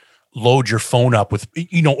your phone up with,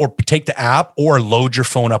 or take the app or load your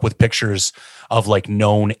phone up with pictures of like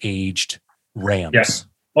known aged rams. Yes.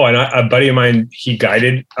 Oh, and a buddy of mine, he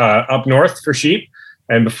guided up north for sheep.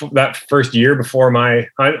 And before that first year before my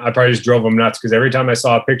hunt, I probably just drove him nuts, because every time I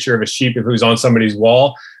saw a picture of a sheep, if it was on somebody's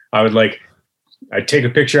wall, I'd take a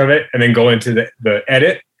picture of it and then go into the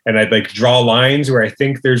edit, and I'd like draw lines where I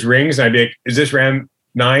think there's rings. And I'd be like, is this ram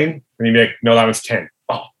 9? And he'd be like, no, that one's 10.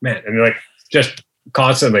 Oh man. And like, just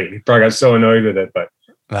constantly, he probably got so annoyed with it, but.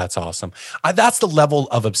 That's awesome. That's the level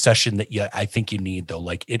of obsession that I think you need though.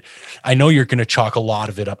 Like I know you're going to chalk a lot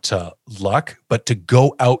of it up to luck, but to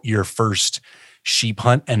go out your first sheep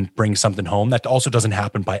hunt and bring something home, that also doesn't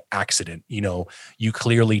happen by accident. You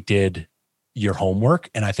clearly did your homework,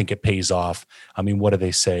 and I think it pays off. I mean, what do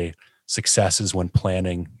they say? Success is when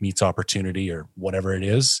planning meets opportunity, or whatever it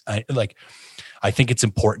is. I think it's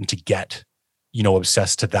important to get,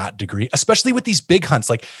 obsessed to that degree, especially with these big hunts.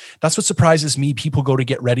 Like that's what surprises me. People go to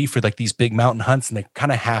get ready for like these big mountain hunts, and they're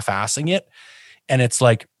kind of half-assing it. And it's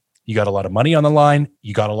like, you got a lot of money on the line.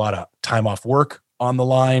 You got a lot of time off work on the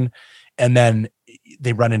line. And then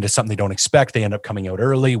they run into something they don't expect. They end up coming out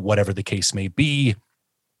early, whatever the case may be.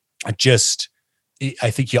 I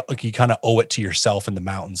think you kind of owe it to yourself in the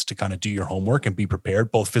mountains to kind of do your homework and be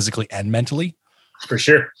prepared, both physically and mentally. For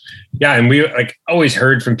sure. Yeah. And we like always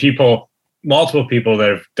heard from multiple people that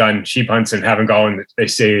have done sheep hunts and haven't gone. They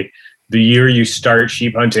say the year you start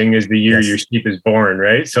sheep hunting is the year your sheep is born.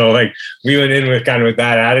 Right. So like we went in with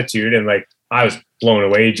that attitude, and like, I was blown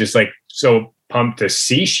away, just like so pumped to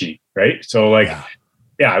see sheep. Right. So like,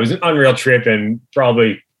 it was an unreal trip, and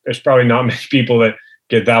there's probably not many people that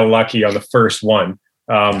get that lucky on the first one.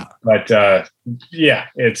 But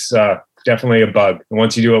it's definitely a bug. And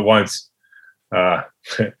once you do it once,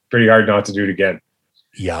 pretty hard not to do it again.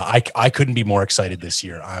 Yeah, I couldn't be more excited this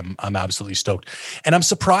year. I'm absolutely stoked. And I'm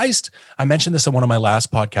surprised. I mentioned this on one of my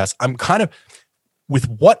last podcasts. I'm kind of with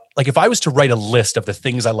if I was to write a list of the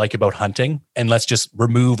things I like about hunting, and let's just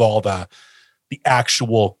remove all the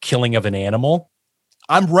actual killing of an animal,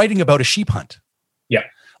 I'm writing about a sheep hunt. Yeah.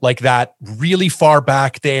 Like that really far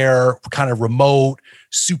back there, kind of remote,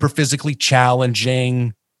 super physically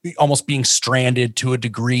challenging, almost being stranded to a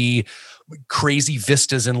degree, crazy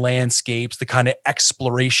vistas and landscapes, the kind of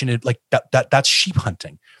exploration, like that's sheep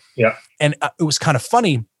hunting. Yeah. And it was kind of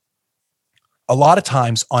funny. A lot of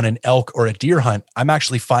times on an elk or a deer hunt, I'm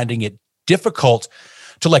actually finding it difficult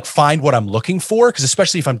to like find what I'm looking for. Because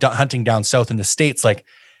especially if I'm hunting down south in the States, like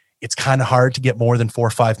it's kind of hard to get more than 4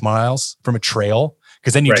 or 5 miles from a trail,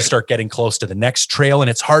 because then you just start getting close to the next trail, and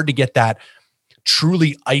it's hard to get that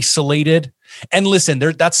truly isolated. And listen,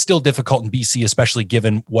 that's still difficult in BC, especially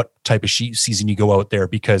given what type of sheep season you go out there,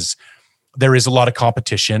 because there is a lot of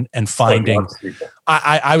competition, and finding,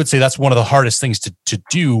 I would say that's one of the hardest things to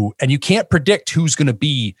do. And you can't predict who's going to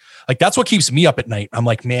be like, that's what keeps me up at night. I'm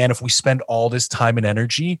like, man, if we spend all this time and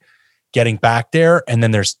energy getting back there, and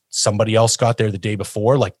then there's somebody else got there the day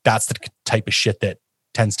before, like that's the type of shit that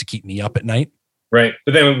tends to keep me up at night. Right.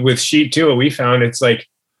 But then with sheep too, what we found, it's like,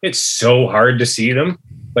 it's so hard to see them.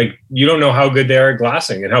 Like you don't know how good they are at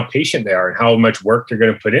glassing, and how patient they are, and how much work they're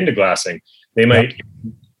going to put into glassing. They might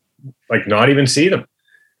like not even see them.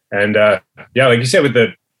 And like you said, with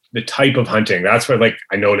the type of hunting, that's what like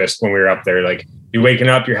I noticed when we were up there. Like you're waking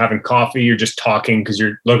up, you're having coffee, you're just talking because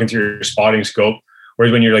you're looking through your spotting scope.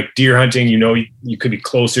 Whereas when you're like deer hunting, you could be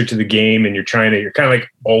closer to the game, and you're kind of like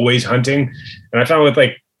always hunting. And I found with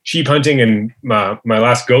like sheep hunting and my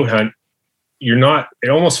last goat hunt, it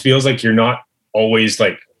almost feels like you're not always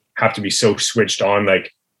like have to be so switched on.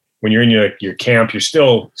 Like when you're in your camp, you're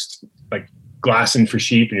still like glassing for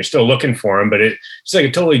sheep, and you're still looking for them, but it's like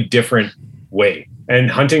a totally different way. and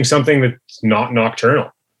hunting something that's not nocturnal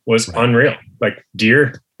was unreal. Like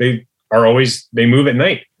deer, they move at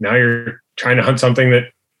night. Now you're trying to hunt something that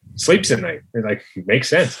sleeps at night. It makes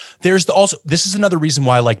sense. This is another reason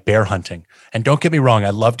why I like bear hunting. And don't get me wrong, I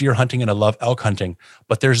love deer hunting and I love elk hunting,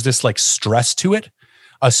 but there's this like stress to it,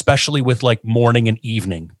 especially with like morning and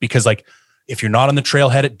evening, because like if you're not on the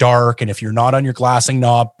trailhead at dark and if you're not on your glassing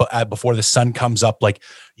knob before the sun comes up, like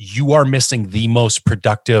you are missing the most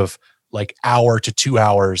productive like hour to 2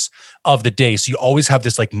 hours of the day. So you always have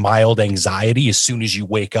this like mild anxiety as soon as you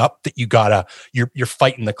wake up that you're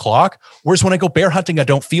fighting the clock. Whereas when I go bear hunting, I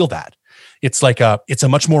don't feel that. It's like it's a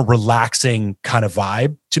much more relaxing kind of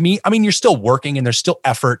vibe to me. I mean, you're still working and there's still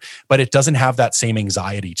effort, but it doesn't have that same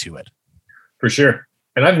anxiety to it. For sure.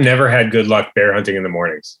 And I've never had good luck bear hunting in the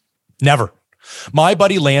mornings. Never. My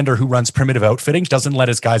buddy Lander, who runs Primitive Outfitting, doesn't let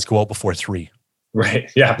his guys go out before 3.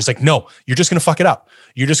 Right. Yeah. It's like, no, you're just going to fuck it up.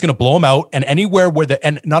 You're just going to blow them out. And anywhere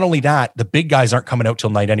and not only that, the big guys aren't coming out till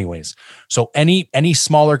night anyways. So any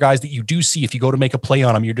smaller guys that you do see, if you go to make a play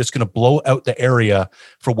on them, you're just going to blow out the area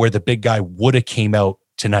for where the big guy would have came out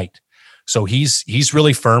tonight. So he's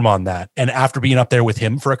really firm on that. And after being up there with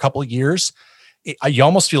him for a couple of years, you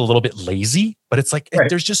almost feel a little bit lazy, but it's like,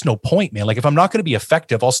 there's just no point, man. Like if I'm not going to be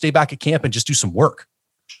effective, I'll stay back at camp and just do some work.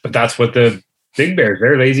 But that's what the big bears,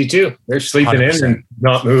 they're lazy too. They're sleeping 100%. In and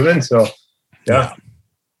not moving. So yeah.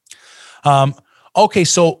 Okay.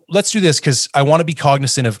 So let's do this because I want to be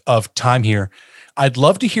cognizant of time here. I'd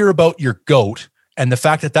love to hear about your goat, and the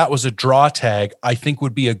fact that was a draw tag, I think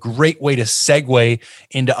would be a great way to segue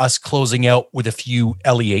into us closing out with a few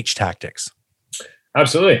LEH tactics.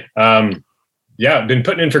 Absolutely. Yeah, I've been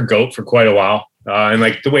putting in for goat for quite a while. And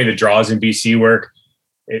like the way the draws in BC work,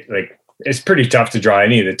 it's pretty tough to draw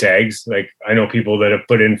any of the tags. Like I know people that have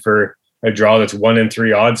put in for a draw that's 1 in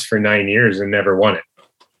 3 odds for 9 years and never won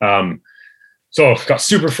it. So got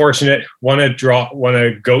super fortunate, won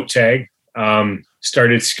a goat tag,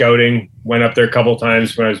 started scouting, went up there a couple of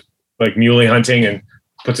times when I was like muley hunting and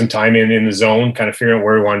put some time in the zone, kind of figuring out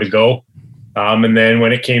where we wanted to go. And then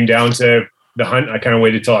when it came down to the hunt, I kind of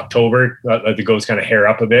waited till October, let the goats kind of hair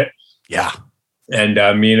up a bit. Yeah. And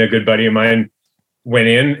me and a good buddy of mine went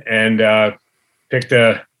in and picked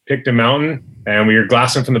a mountain, and we were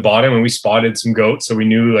glassing from the bottom, and we spotted some goats. So we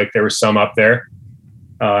knew like there was some up there,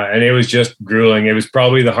 and it was just grueling. It was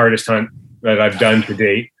probably the hardest hunt that I've done to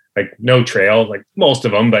date. Like no trail, like most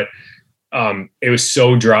of them, but it was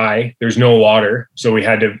so dry. There's no water, so we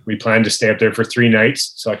planned to stay up there for 3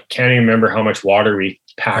 nights. So I can't even remember how much water we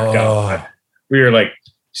packed up. We were like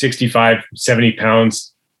 65, 70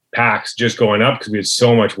 pounds packs just going up because we had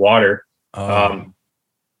so much water.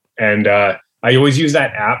 And I always use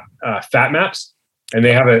that app, Fat Maps, and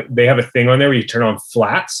they have a thing on there where you turn on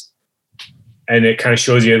flats, and it kind of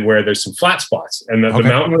shows you where there's some flat spots. And the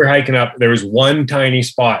mountain we were hiking up, there was one tiny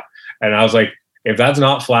spot, and I was like, if that's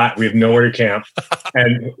not flat, we have nowhere to camp.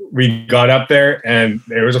 And we got up there, and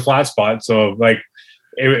there was a flat spot. So like,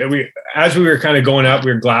 as we were kind of going up,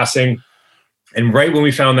 we were glassing, and right when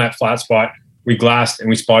we found that flat spot, we glassed and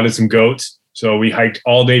we spotted some goats. So we hiked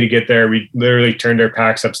all day to get there. We literally turned our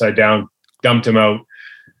packs upside down, dumped them out,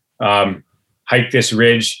 hiked this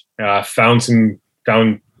ridge, found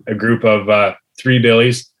a group of 3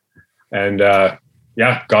 billies, and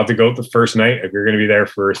got the goat the first night. Like we were going to be there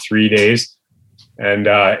for 3 days, and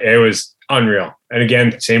it was unreal. And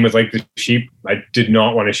again, same with like the sheep. I did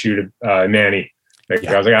not want to shoot a nanny.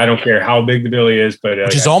 I was like, I don't care how big the billy is, but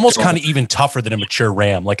which is almost kind of even tougher than a mature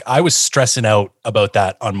ram. Like I was stressing out about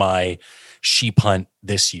that on my sheep hunt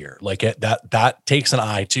this year. Like that takes an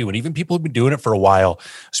eye too. And even people who've been doing it for a while,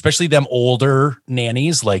 especially them older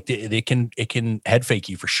nannies, like it can head fake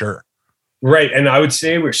you for sure. Right. And I would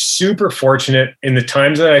say we're super fortunate in the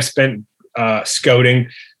times that I spent scouting,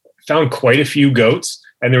 found quite a few goats.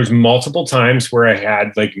 And there was multiple times where I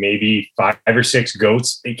had like maybe 5 or 6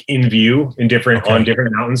 goats like in view on different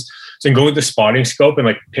mountains. So I'm going with the spotting scope and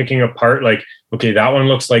like picking apart, like, okay, that one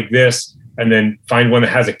looks like this. And then find one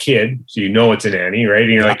that has a kid. So you know it's a nanny, right?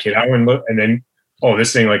 And you're like, okay, that one look, and then,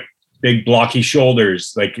 this thing, like big blocky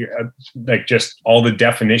shoulders, like just all the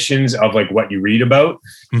definitions of like what you read about.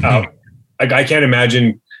 Mm-hmm. Like I can't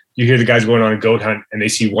imagine you hear the guys going on a goat hunt and they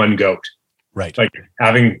see one goat. Right. Like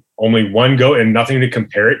having only one goat and nothing to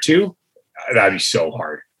compare it to, that'd be so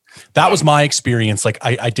hard. That was my experience. Like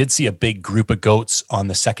I did see a big group of goats on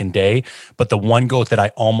the second day, but the one goat that I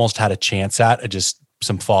almost had a chance at,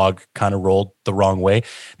 some fog kind of rolled the wrong way.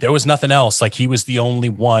 There was nothing else. Like he was the only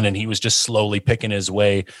one, and he was just slowly picking his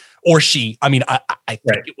way, or she. I mean, I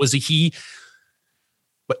think it was a he,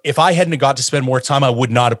 But if I hadn't got to spend more time, I would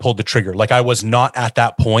not have pulled the trigger. Like, I was not at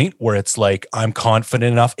that point where it's like, I'm confident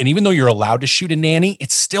enough. And even though you're allowed to shoot a nanny,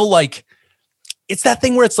 it's still like, it's that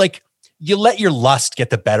thing where it's like, you let your lust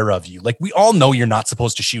get the better of you. Like, we all know you're not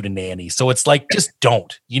supposed to shoot a nanny. So it's like, just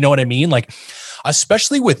don't, you know what I mean? Like,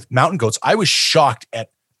 especially with mountain goats, I was shocked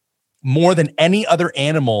at more than any other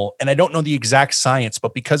animal. And I don't know the exact science,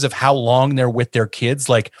 but because of how long they're with their kids,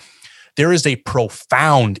 like, there is a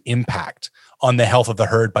profound impact on the health of the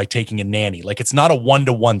herd by taking a nanny. Like, it's not a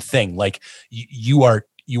one-to-one thing. Like, you are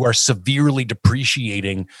severely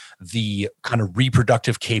depreciating the kind of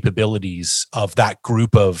reproductive capabilities of that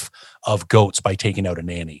group of goats by taking out a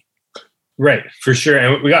nanny. Right, for sure.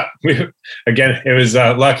 And again, it was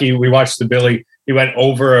lucky. We watched the Billy. He went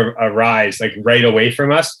over a rise, like right away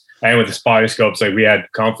from us. And with the spotting scopes, like, we had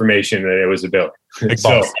confirmation that it was a Billy.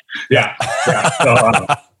 So, yeah. So,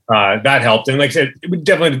 that helped. And like I said, we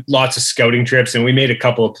definitely did lots of scouting trips, and we made a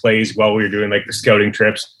couple of plays while we were doing like the scouting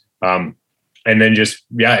trips. And then just,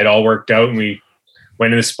 it all worked out, and we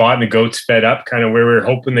went in the spot and the goats fed up kind of where we were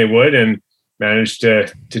hoping they would, and managed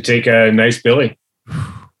to take a nice Billy.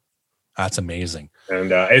 That's amazing.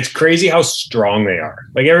 And it's crazy how strong they are.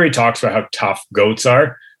 Like, everybody talks about how tough goats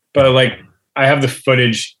are, but like, I have the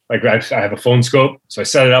footage, like I have a phone scope. So I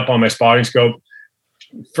set it up on my spotting scope.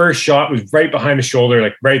 First shot was right behind the shoulder,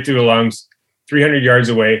 like right through the lungs, 300 yards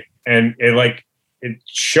away. And it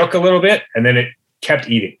shook a little bit, and then it kept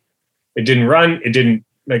eating. It didn't run. It didn't,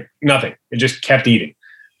 like, nothing. It just kept eating.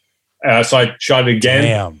 So I shot it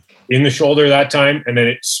again in the shoulder that time, and then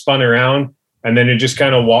it spun around, and then it just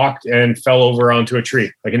kind of walked and fell over onto a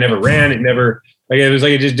tree. Like, it never ran. It never, like, it was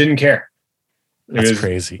like it just didn't care. That's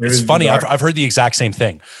crazy. It's funny. I've heard the exact same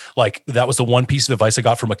thing. Like, that was the one piece of advice I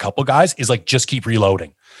got from a couple guys, is like, just keep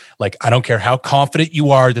reloading. Like, I don't care how confident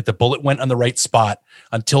you are that the bullet went on the right spot,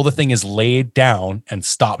 until the thing is laid down and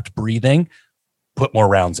stopped breathing, put more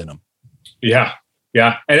rounds in them. Yeah.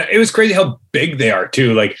 Yeah. And it was crazy how big they are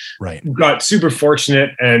too. Like, right. Got super fortunate,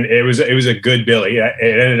 and it was a good Billy. It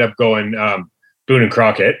ended up going Boone and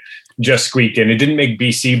Crockett, just squeaked in. It didn't make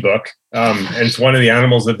BC book. And it's one of the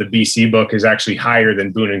animals that the BC book is actually higher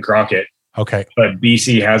than Boone and Crockett. Okay. But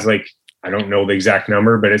BC has, like, I don't know the exact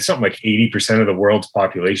number, but it's something like 80% of the world's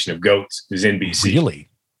population of goats is in BC. Really?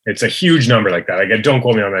 It's a huge number like that. Like, don't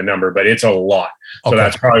quote me on that number, but it's a lot. So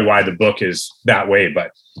that's probably why the book is that way.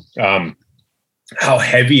 But how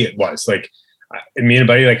heavy it was. Like, me and a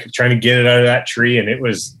buddy, like, trying to get it out of that tree, and it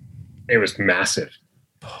was massive.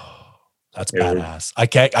 That's badass. I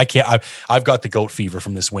can't. I've got the goat fever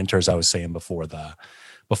from this winter, as I was saying before the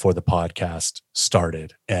podcast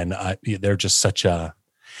started, and they're just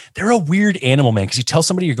they're a weird animal, man. Because you tell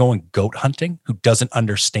somebody you're going goat hunting who doesn't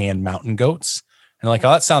understand mountain goats, and they're like,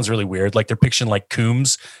 oh, that sounds really weird. Like, they're picturing like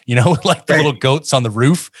Coombs, you know, like the little goats on the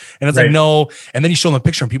roof, and it's like, no. And then you show them a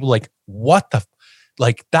picture, and people are like, what the.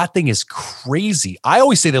 Like, that thing is crazy. I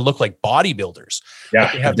always say they look like bodybuilders. Yeah.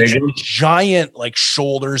 Like, they have these giant, like,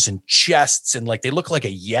 shoulders and chests, and like, they look like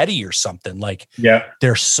a Yeti or something. Like,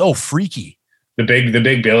 they're so freaky. The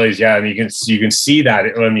big Billies. Yeah. And you can see that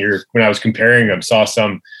when I was comparing them, saw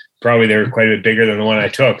some, probably they were quite a bit bigger than the one I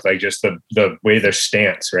took, like, just the way their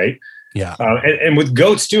stance. Right. Yeah. And with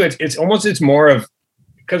goats too, it's more of,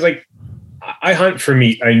 because, like, I hunt for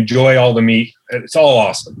meat. I enjoy all the meat. It's all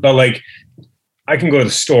awesome. But, like, I can go to the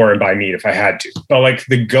store and buy meat if I had to. But, like,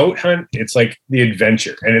 the goat hunt, it's like the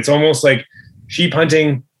adventure. And it's almost like sheep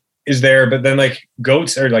hunting is there, but then, like,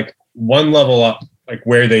 goats are like one level up, like,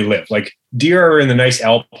 where they live. Like, deer are in the nice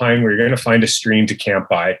alpine where you're going to find a stream to camp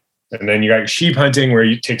by. And then you got sheep hunting where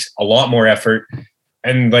it takes a lot more effort.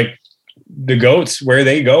 And, like, the goats, where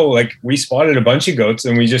they go, like, we spotted a bunch of goats,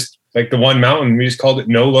 and we just, like, the one mountain, we just called it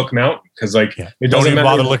No Look Mountain, because, like, it doesn't even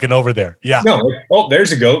bother looking over there. Yeah. No, like, oh,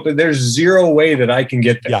 there's a goat, but there's zero way that I can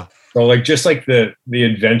get there. Yeah. So, like, just like the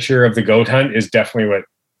adventure of the goat hunt is definitely what,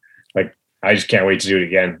 like, I just can't wait to do it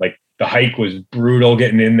again. Like, the hike was brutal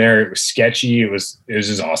getting in there. It was sketchy. It was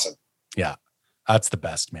just awesome. Yeah. That's the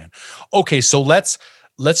best, man. Okay. So let's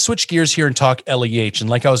switch gears here and talk LEH. And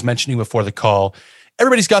like I was mentioning before the call,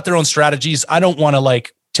 everybody's got their own strategies. I don't want to,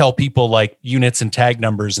 like, tell people, like, units and tag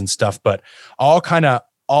numbers and stuff, but I'll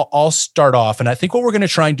start off. And I think what we're going to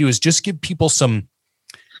try and do is just give people some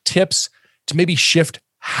tips to maybe shift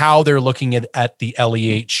how they're looking at the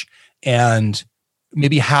LEH, and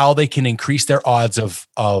maybe how they can increase their odds of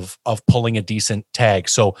pulling a decent tag.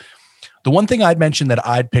 So the one thing I'd mentioned that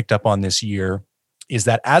I'd picked up on this year is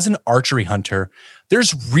that as an archery hunter,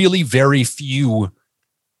 there's really very few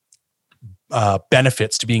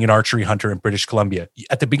benefits to being an archery hunter in British Columbia.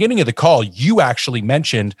 At the beginning of the call, you actually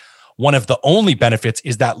mentioned one of the only benefits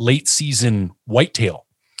is that late season whitetail.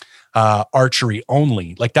 archery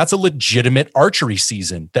only. Like that's a legitimate archery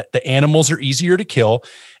season, that the animals are easier to kill,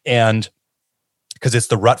 and because it's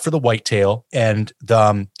the rut for the whitetail, and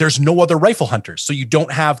there's no other rifle hunters. So you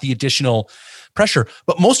don't have the additional pressure.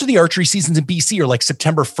 But most of the archery seasons in BC are like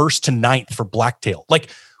September 1st to 9th for blacktail. Like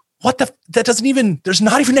that doesn't even, there's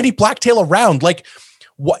not even any blacktail around. Like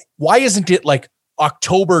why isn't it like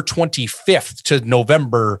October 25th to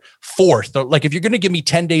November 4th? Like if you're going to give me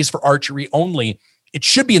 10 days for archery only, it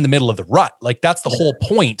should be in the middle of the rut. Like that's the whole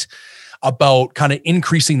point about kind of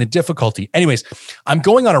increasing the difficulty. Anyways, I'm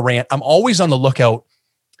going on a rant. I'm always on the lookout.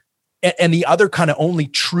 And the other kind of only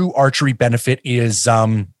true archery benefit is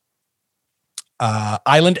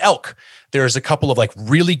island elk. There's a couple of like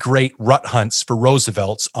really great rut hunts for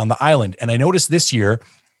Roosevelts on the island. And I noticed this year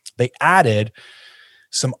they added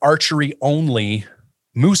some archery only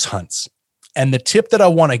moose hunts. And the tip that I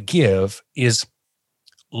want to give is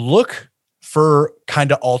look for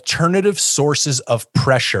kind of alternative sources of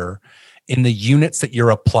pressure in the units that you're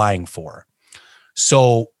applying for.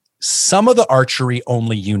 So some of the archery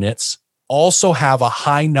only units also have a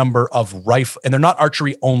high number of rifle, and they're not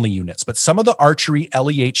archery only units, but some of the archery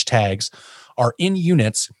LEH tags are in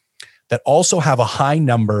units that also have a high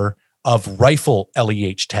number of rifle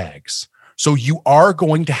LEH tags. So you are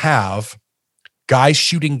going to have guys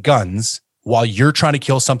shooting guns while you're trying to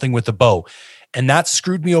kill something with a bow. And that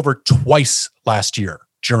screwed me over twice last year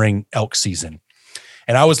during elk season.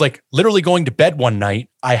 And I was like literally going to bed one night.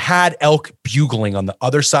 I had elk bugling on the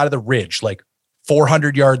other side of the ridge, like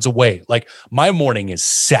 400 yards away. Like my morning is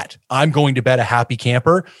set. I'm going to bed a happy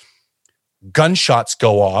camper. Gunshots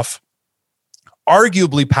go off,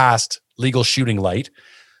 arguably past legal shooting light.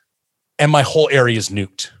 And my whole area is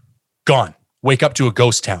nuked. Gone. Wake up to a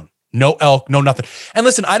ghost town. No elk, no nothing. And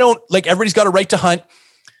listen, I don't like, everybody's got a right to hunt,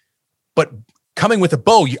 but coming with a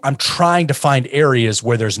bow, I'm trying to find areas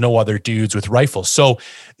where there's no other dudes with rifles. So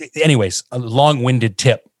anyways, a long-winded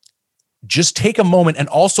tip. Just take a moment and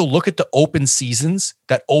also look at the open seasons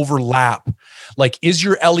that overlap. Like, is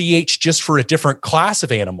your LEH just for a different class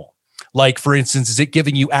of animal? Like, for instance, is it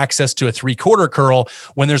giving you access to a 3/4 curl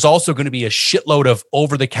when there's also going to be a shitload of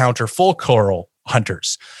over-the-counter full curl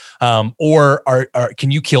hunters? Or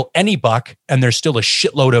can you kill any buck and there's still a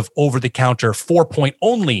shitload of over-the-counter 4-point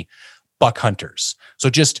only buck hunters?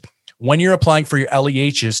 So just when you're applying for your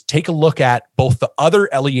LEHs, take a look at both the other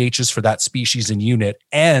LEHs for that species and unit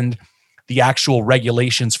and the actual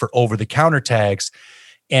regulations for over-the-counter tags.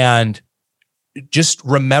 And just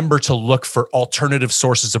remember to look for alternative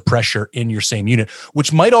sources of pressure in your same unit,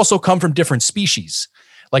 which might also come from different species.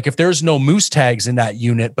 Like if there's no moose tags in that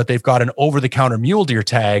unit, but they've got an over-the-counter mule deer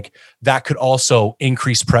tag, that could also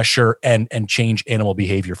increase pressure and change animal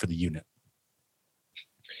behavior for the unit.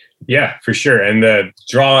 Yeah, for sure. And the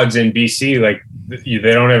draw odds in BC, like they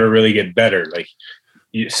don't ever really get better. Like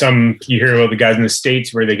you hear about the guys in the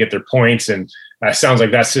States where they get their points, and sounds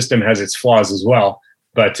like that system has its flaws as well.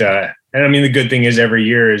 But, and I mean, the good thing is every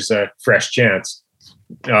year is a fresh chance.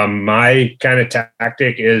 My kind of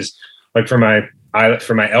tactic is like for my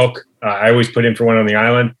elk, I always put in for one on the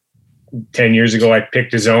island. 10 years ago, I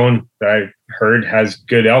picked a zone that I heard has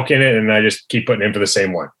good elk in it, and I just keep putting in for the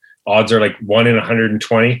same one. Odds are like 1 in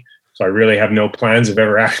 120. So I really have no plans of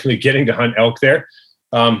ever actually getting to hunt elk there.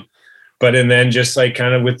 And then just like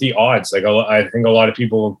kind of with the odds, like I think a lot of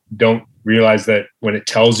people don't realize that when it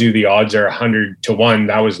tells you the odds are 100 to 1,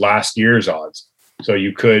 that was last year's odds. So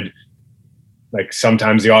you could, like,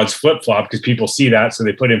 sometimes the odds flip flop because people see that. So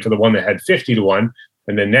they put in for the one that had 50 to 1.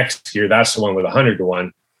 And then next year, that's the one with 100 to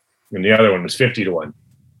 1. And the other one was 50 to 1.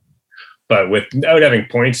 But without having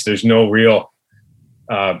points, there's no real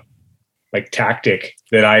tactic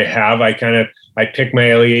that I have. I pick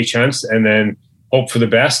my LEH hunts and then hope for the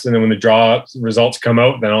best. And then when the draw results come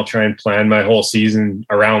out, then I'll try and plan my whole season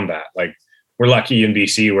around that. Like, we're lucky in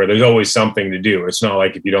BC where there's always something to do. It's not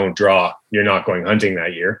like if you don't draw, you're not going hunting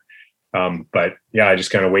that year. But yeah, I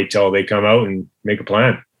just kind of wait till they come out and make a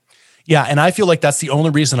plan. Yeah. And I feel like that's the only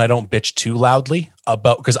reason I don't bitch too loudly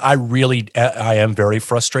about, because I am very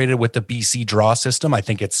frustrated with the BC draw system. I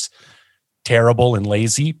think it's terrible and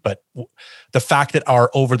lazy, but the fact that our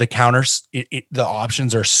over-the-counters, the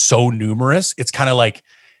options are so numerous, it's kind of like,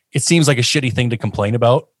 it seems like a shitty thing to complain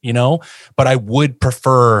about, but I would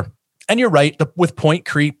prefer, and you're right, with point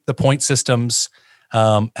creep, the point systems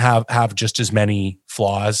have just as many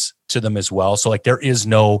flaws to them as well. So like there is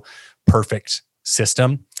no perfect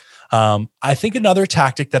system. I think another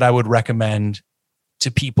tactic that I would recommend to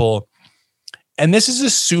people, and this is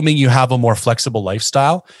assuming you have a more flexible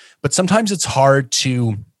lifestyle, but sometimes it's hard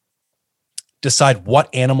to decide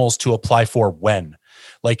what animals to apply for when.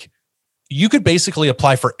 Like you could basically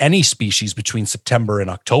apply for any species between September and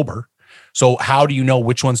October. So how do you know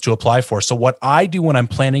which ones to apply for? So what I do when I'm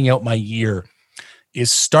planning out my year is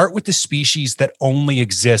start with the species that only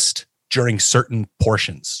exist during certain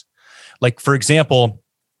portions. Like, for example,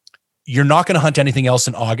 you're not going to hunt anything else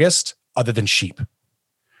in August other than sheep.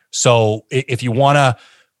 So if you want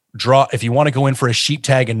to go in for a sheep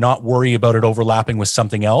tag and not worry about it overlapping with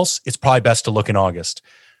something else, it's probably best to look in August.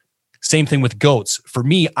 Same thing with goats. For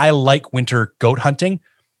me, I like winter goat hunting.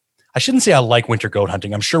 I shouldn't say I like winter goat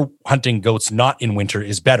hunting. I'm sure hunting goats not in winter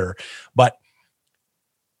is better, but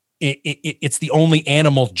it's the only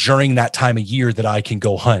animal during that time of year that I can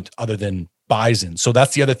go hunt other than bison. So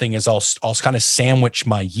that's the other thing is I'll kind of sandwich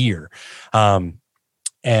my year.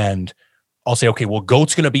 And I'll say, okay, well,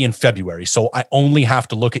 goat's going to be in February. So I only have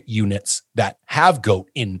to look at units that have goat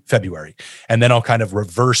in February. And then I'll kind of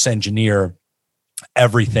reverse engineer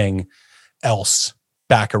everything else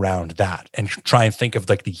back around that and try and think of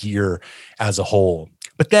like the year as a whole.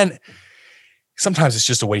 But then sometimes it's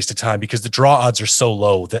just a waste of time because the draw odds are so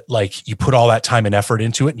low that like you put all that time and effort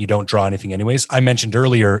into it and you don't draw anything anyways. I mentioned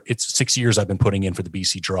earlier, it's 6 years I've been putting in for the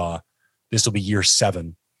BC draw. This will be year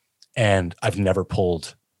 7 and I've never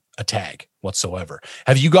pulled a tag whatsoever.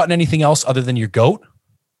 Have you gotten anything else other than your goat?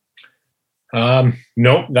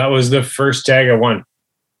 Nope. That was the first tag I won.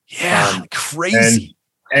 Yeah. Crazy.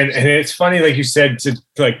 And it's funny, like you said, to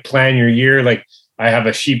like plan your year. Like I have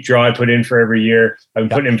a sheep draw I put in for every year. I'm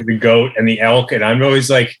putting in for the goat and the elk. And I'm always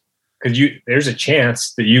like, there's a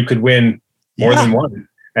chance that you could win more than one.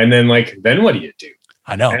 And then then what do you do?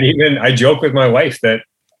 I know. And even I joke with my wife that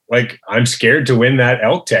like, I'm scared to win that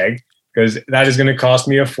elk tag because that is going to cost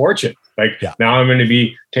me a fortune. Now I'm going to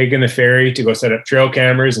be taking the ferry to go set up trail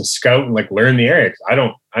cameras and scout and like learn the area. I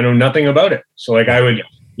know nothing about it. So like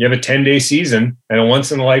you have a 10-day season and a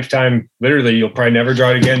once in a lifetime, literally you'll probably never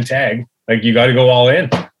draw it again tag. Like you got to go all in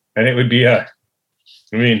and it would be I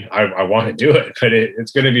want to do it, but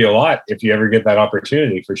it's going to be a lot if you ever get that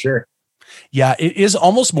opportunity for sure. Yeah, it is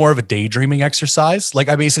almost more of a daydreaming exercise. Like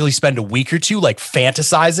I basically spend a week or two like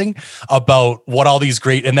fantasizing about what all these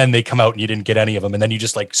great, and then they come out and you didn't get any of them. And then you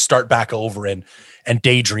just like start back over and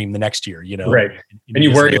daydream the next year, you know? Right. And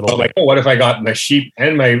you worry about like, what if I got my sheep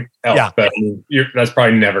and my elk? Yeah. But that's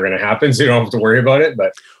probably never going to happen. So you don't have to worry about it.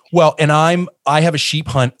 But well, and I have a sheep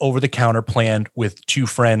hunt over the counter planned with 2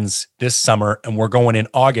 friends this summer and we're going in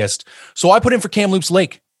August. So I put in for Kamloops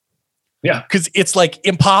Lake. Yeah. Cause it's like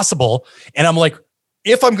impossible. And I'm like,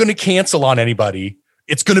 if I'm going to cancel on anybody,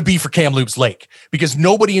 it's going to be for Kamloops Lake because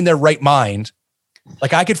nobody in their right mind,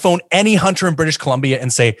 like I could phone any hunter in British Columbia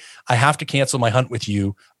and say, I have to cancel my hunt with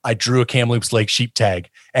you. I drew a Kamloops Lake sheep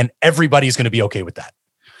tag and everybody's going to be okay with that.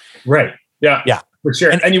 Right. Yeah. Yeah. For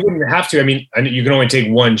sure. And you wouldn't have to. I mean, you can only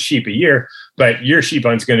take 1 sheep a year, but your sheep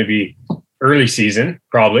hunt's going to be early season,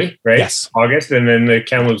 probably, right? Yes. August. And then the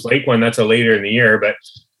Kamloops Lake one, that's a later in the year. But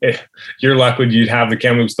your luck would you'd have the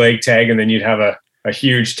Kamloops Lake tag and then you'd have a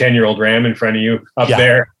huge 10-year-old ram in front of you up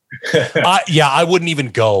there. I wouldn't even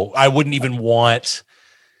go. I wouldn't even want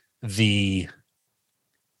the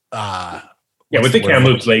with the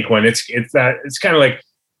Kamloops Lake one, it's kind of like,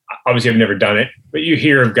 obviously I've never done it, but you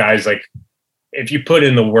hear of guys like, if you put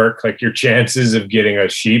in the work, like your chances of getting a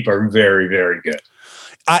sheep are very, very good.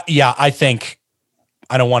 I think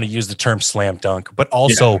I don't want to use the term slam dunk, but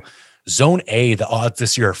also Zone A, the odds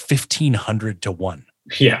this year are 1,500 to 1.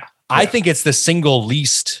 Yeah. I think it's the single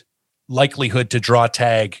least likelihood to draw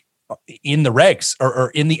tag in the regs or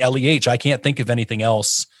in the LEH. I can't think of anything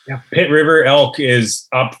else. Yeah. Pitt River elk is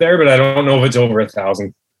up there, but I don't know if it's over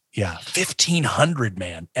 1,000. Yeah. 1,500,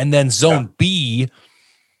 man. And then Zone B,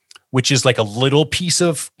 which is like a little piece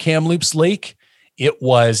of Kamloops Lake. It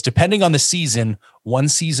was, depending on the season, one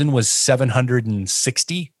season was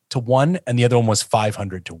 760 to 1 and the other one was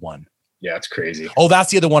 500 to 1. Yeah, it's crazy. Oh,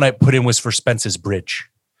 that's the other one I put in was for Spence's Bridge.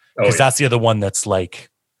 Because that's the other one that's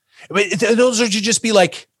like, those would you just be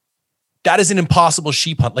like, that is an impossible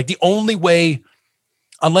sheep hunt. Like the only way,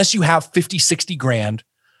 unless you have 50, 60 grand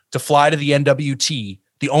to fly to the NWT,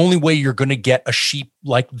 the only way you're going to get a sheep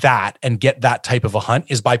like that and get that type of a hunt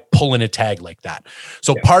is by pulling a tag like that.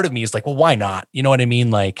 So part of me is like, well, why not? You know what I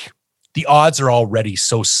mean? Like the odds are already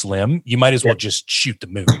so slim. You might as well just shoot the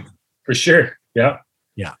moon. For sure. Yeah.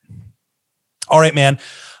 Yeah. All right, man.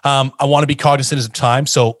 I want to be cognizant of time,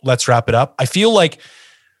 so let's wrap it up. I feel like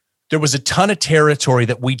there was a ton of territory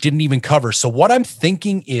that we didn't even cover. So what I'm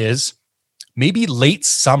thinking is maybe late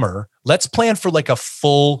summer, let's plan for like a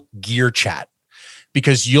full gear chat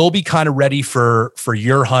because you'll be kind of ready for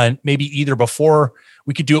your hunt. Maybe either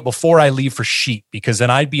we could do it before I leave for sheep because then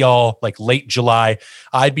I'd be all like late July.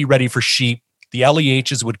 I'd be ready for sheep. the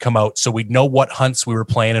LEHs would come out, so we'd know what hunts we were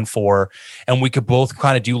planning for, and we could both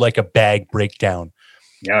kind of do like a bag breakdown.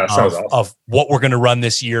 Yeah, that sounds awesome. Of what we're going to run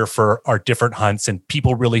this year for our different hunts, and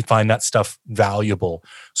people really find that stuff valuable.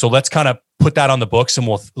 So let's kind of put that on the books, and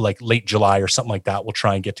we'll like late July or something like that. We'll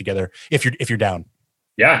try and get together if you're down.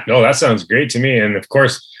 Yeah, no, that sounds great to me. And of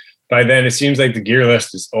course, by then it seems like the gear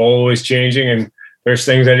list is always changing, and there's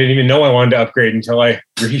things I didn't even know I wanted to upgrade until I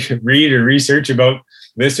read or research about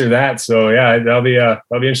this or that. So yeah, that'll be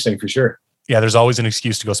interesting for sure. Yeah, there's always an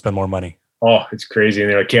excuse to go spend more money. Oh, it's crazy. And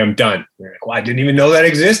they're like, okay, I'm done. They're like, well, I didn't even know that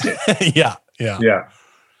existed. Yeah.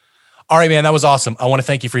 All right, man. That was awesome. I want to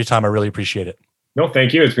thank you for your time. I really appreciate it. No,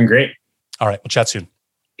 thank you. It's been great. All right. We'll chat soon.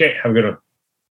 Okay. Have a good one.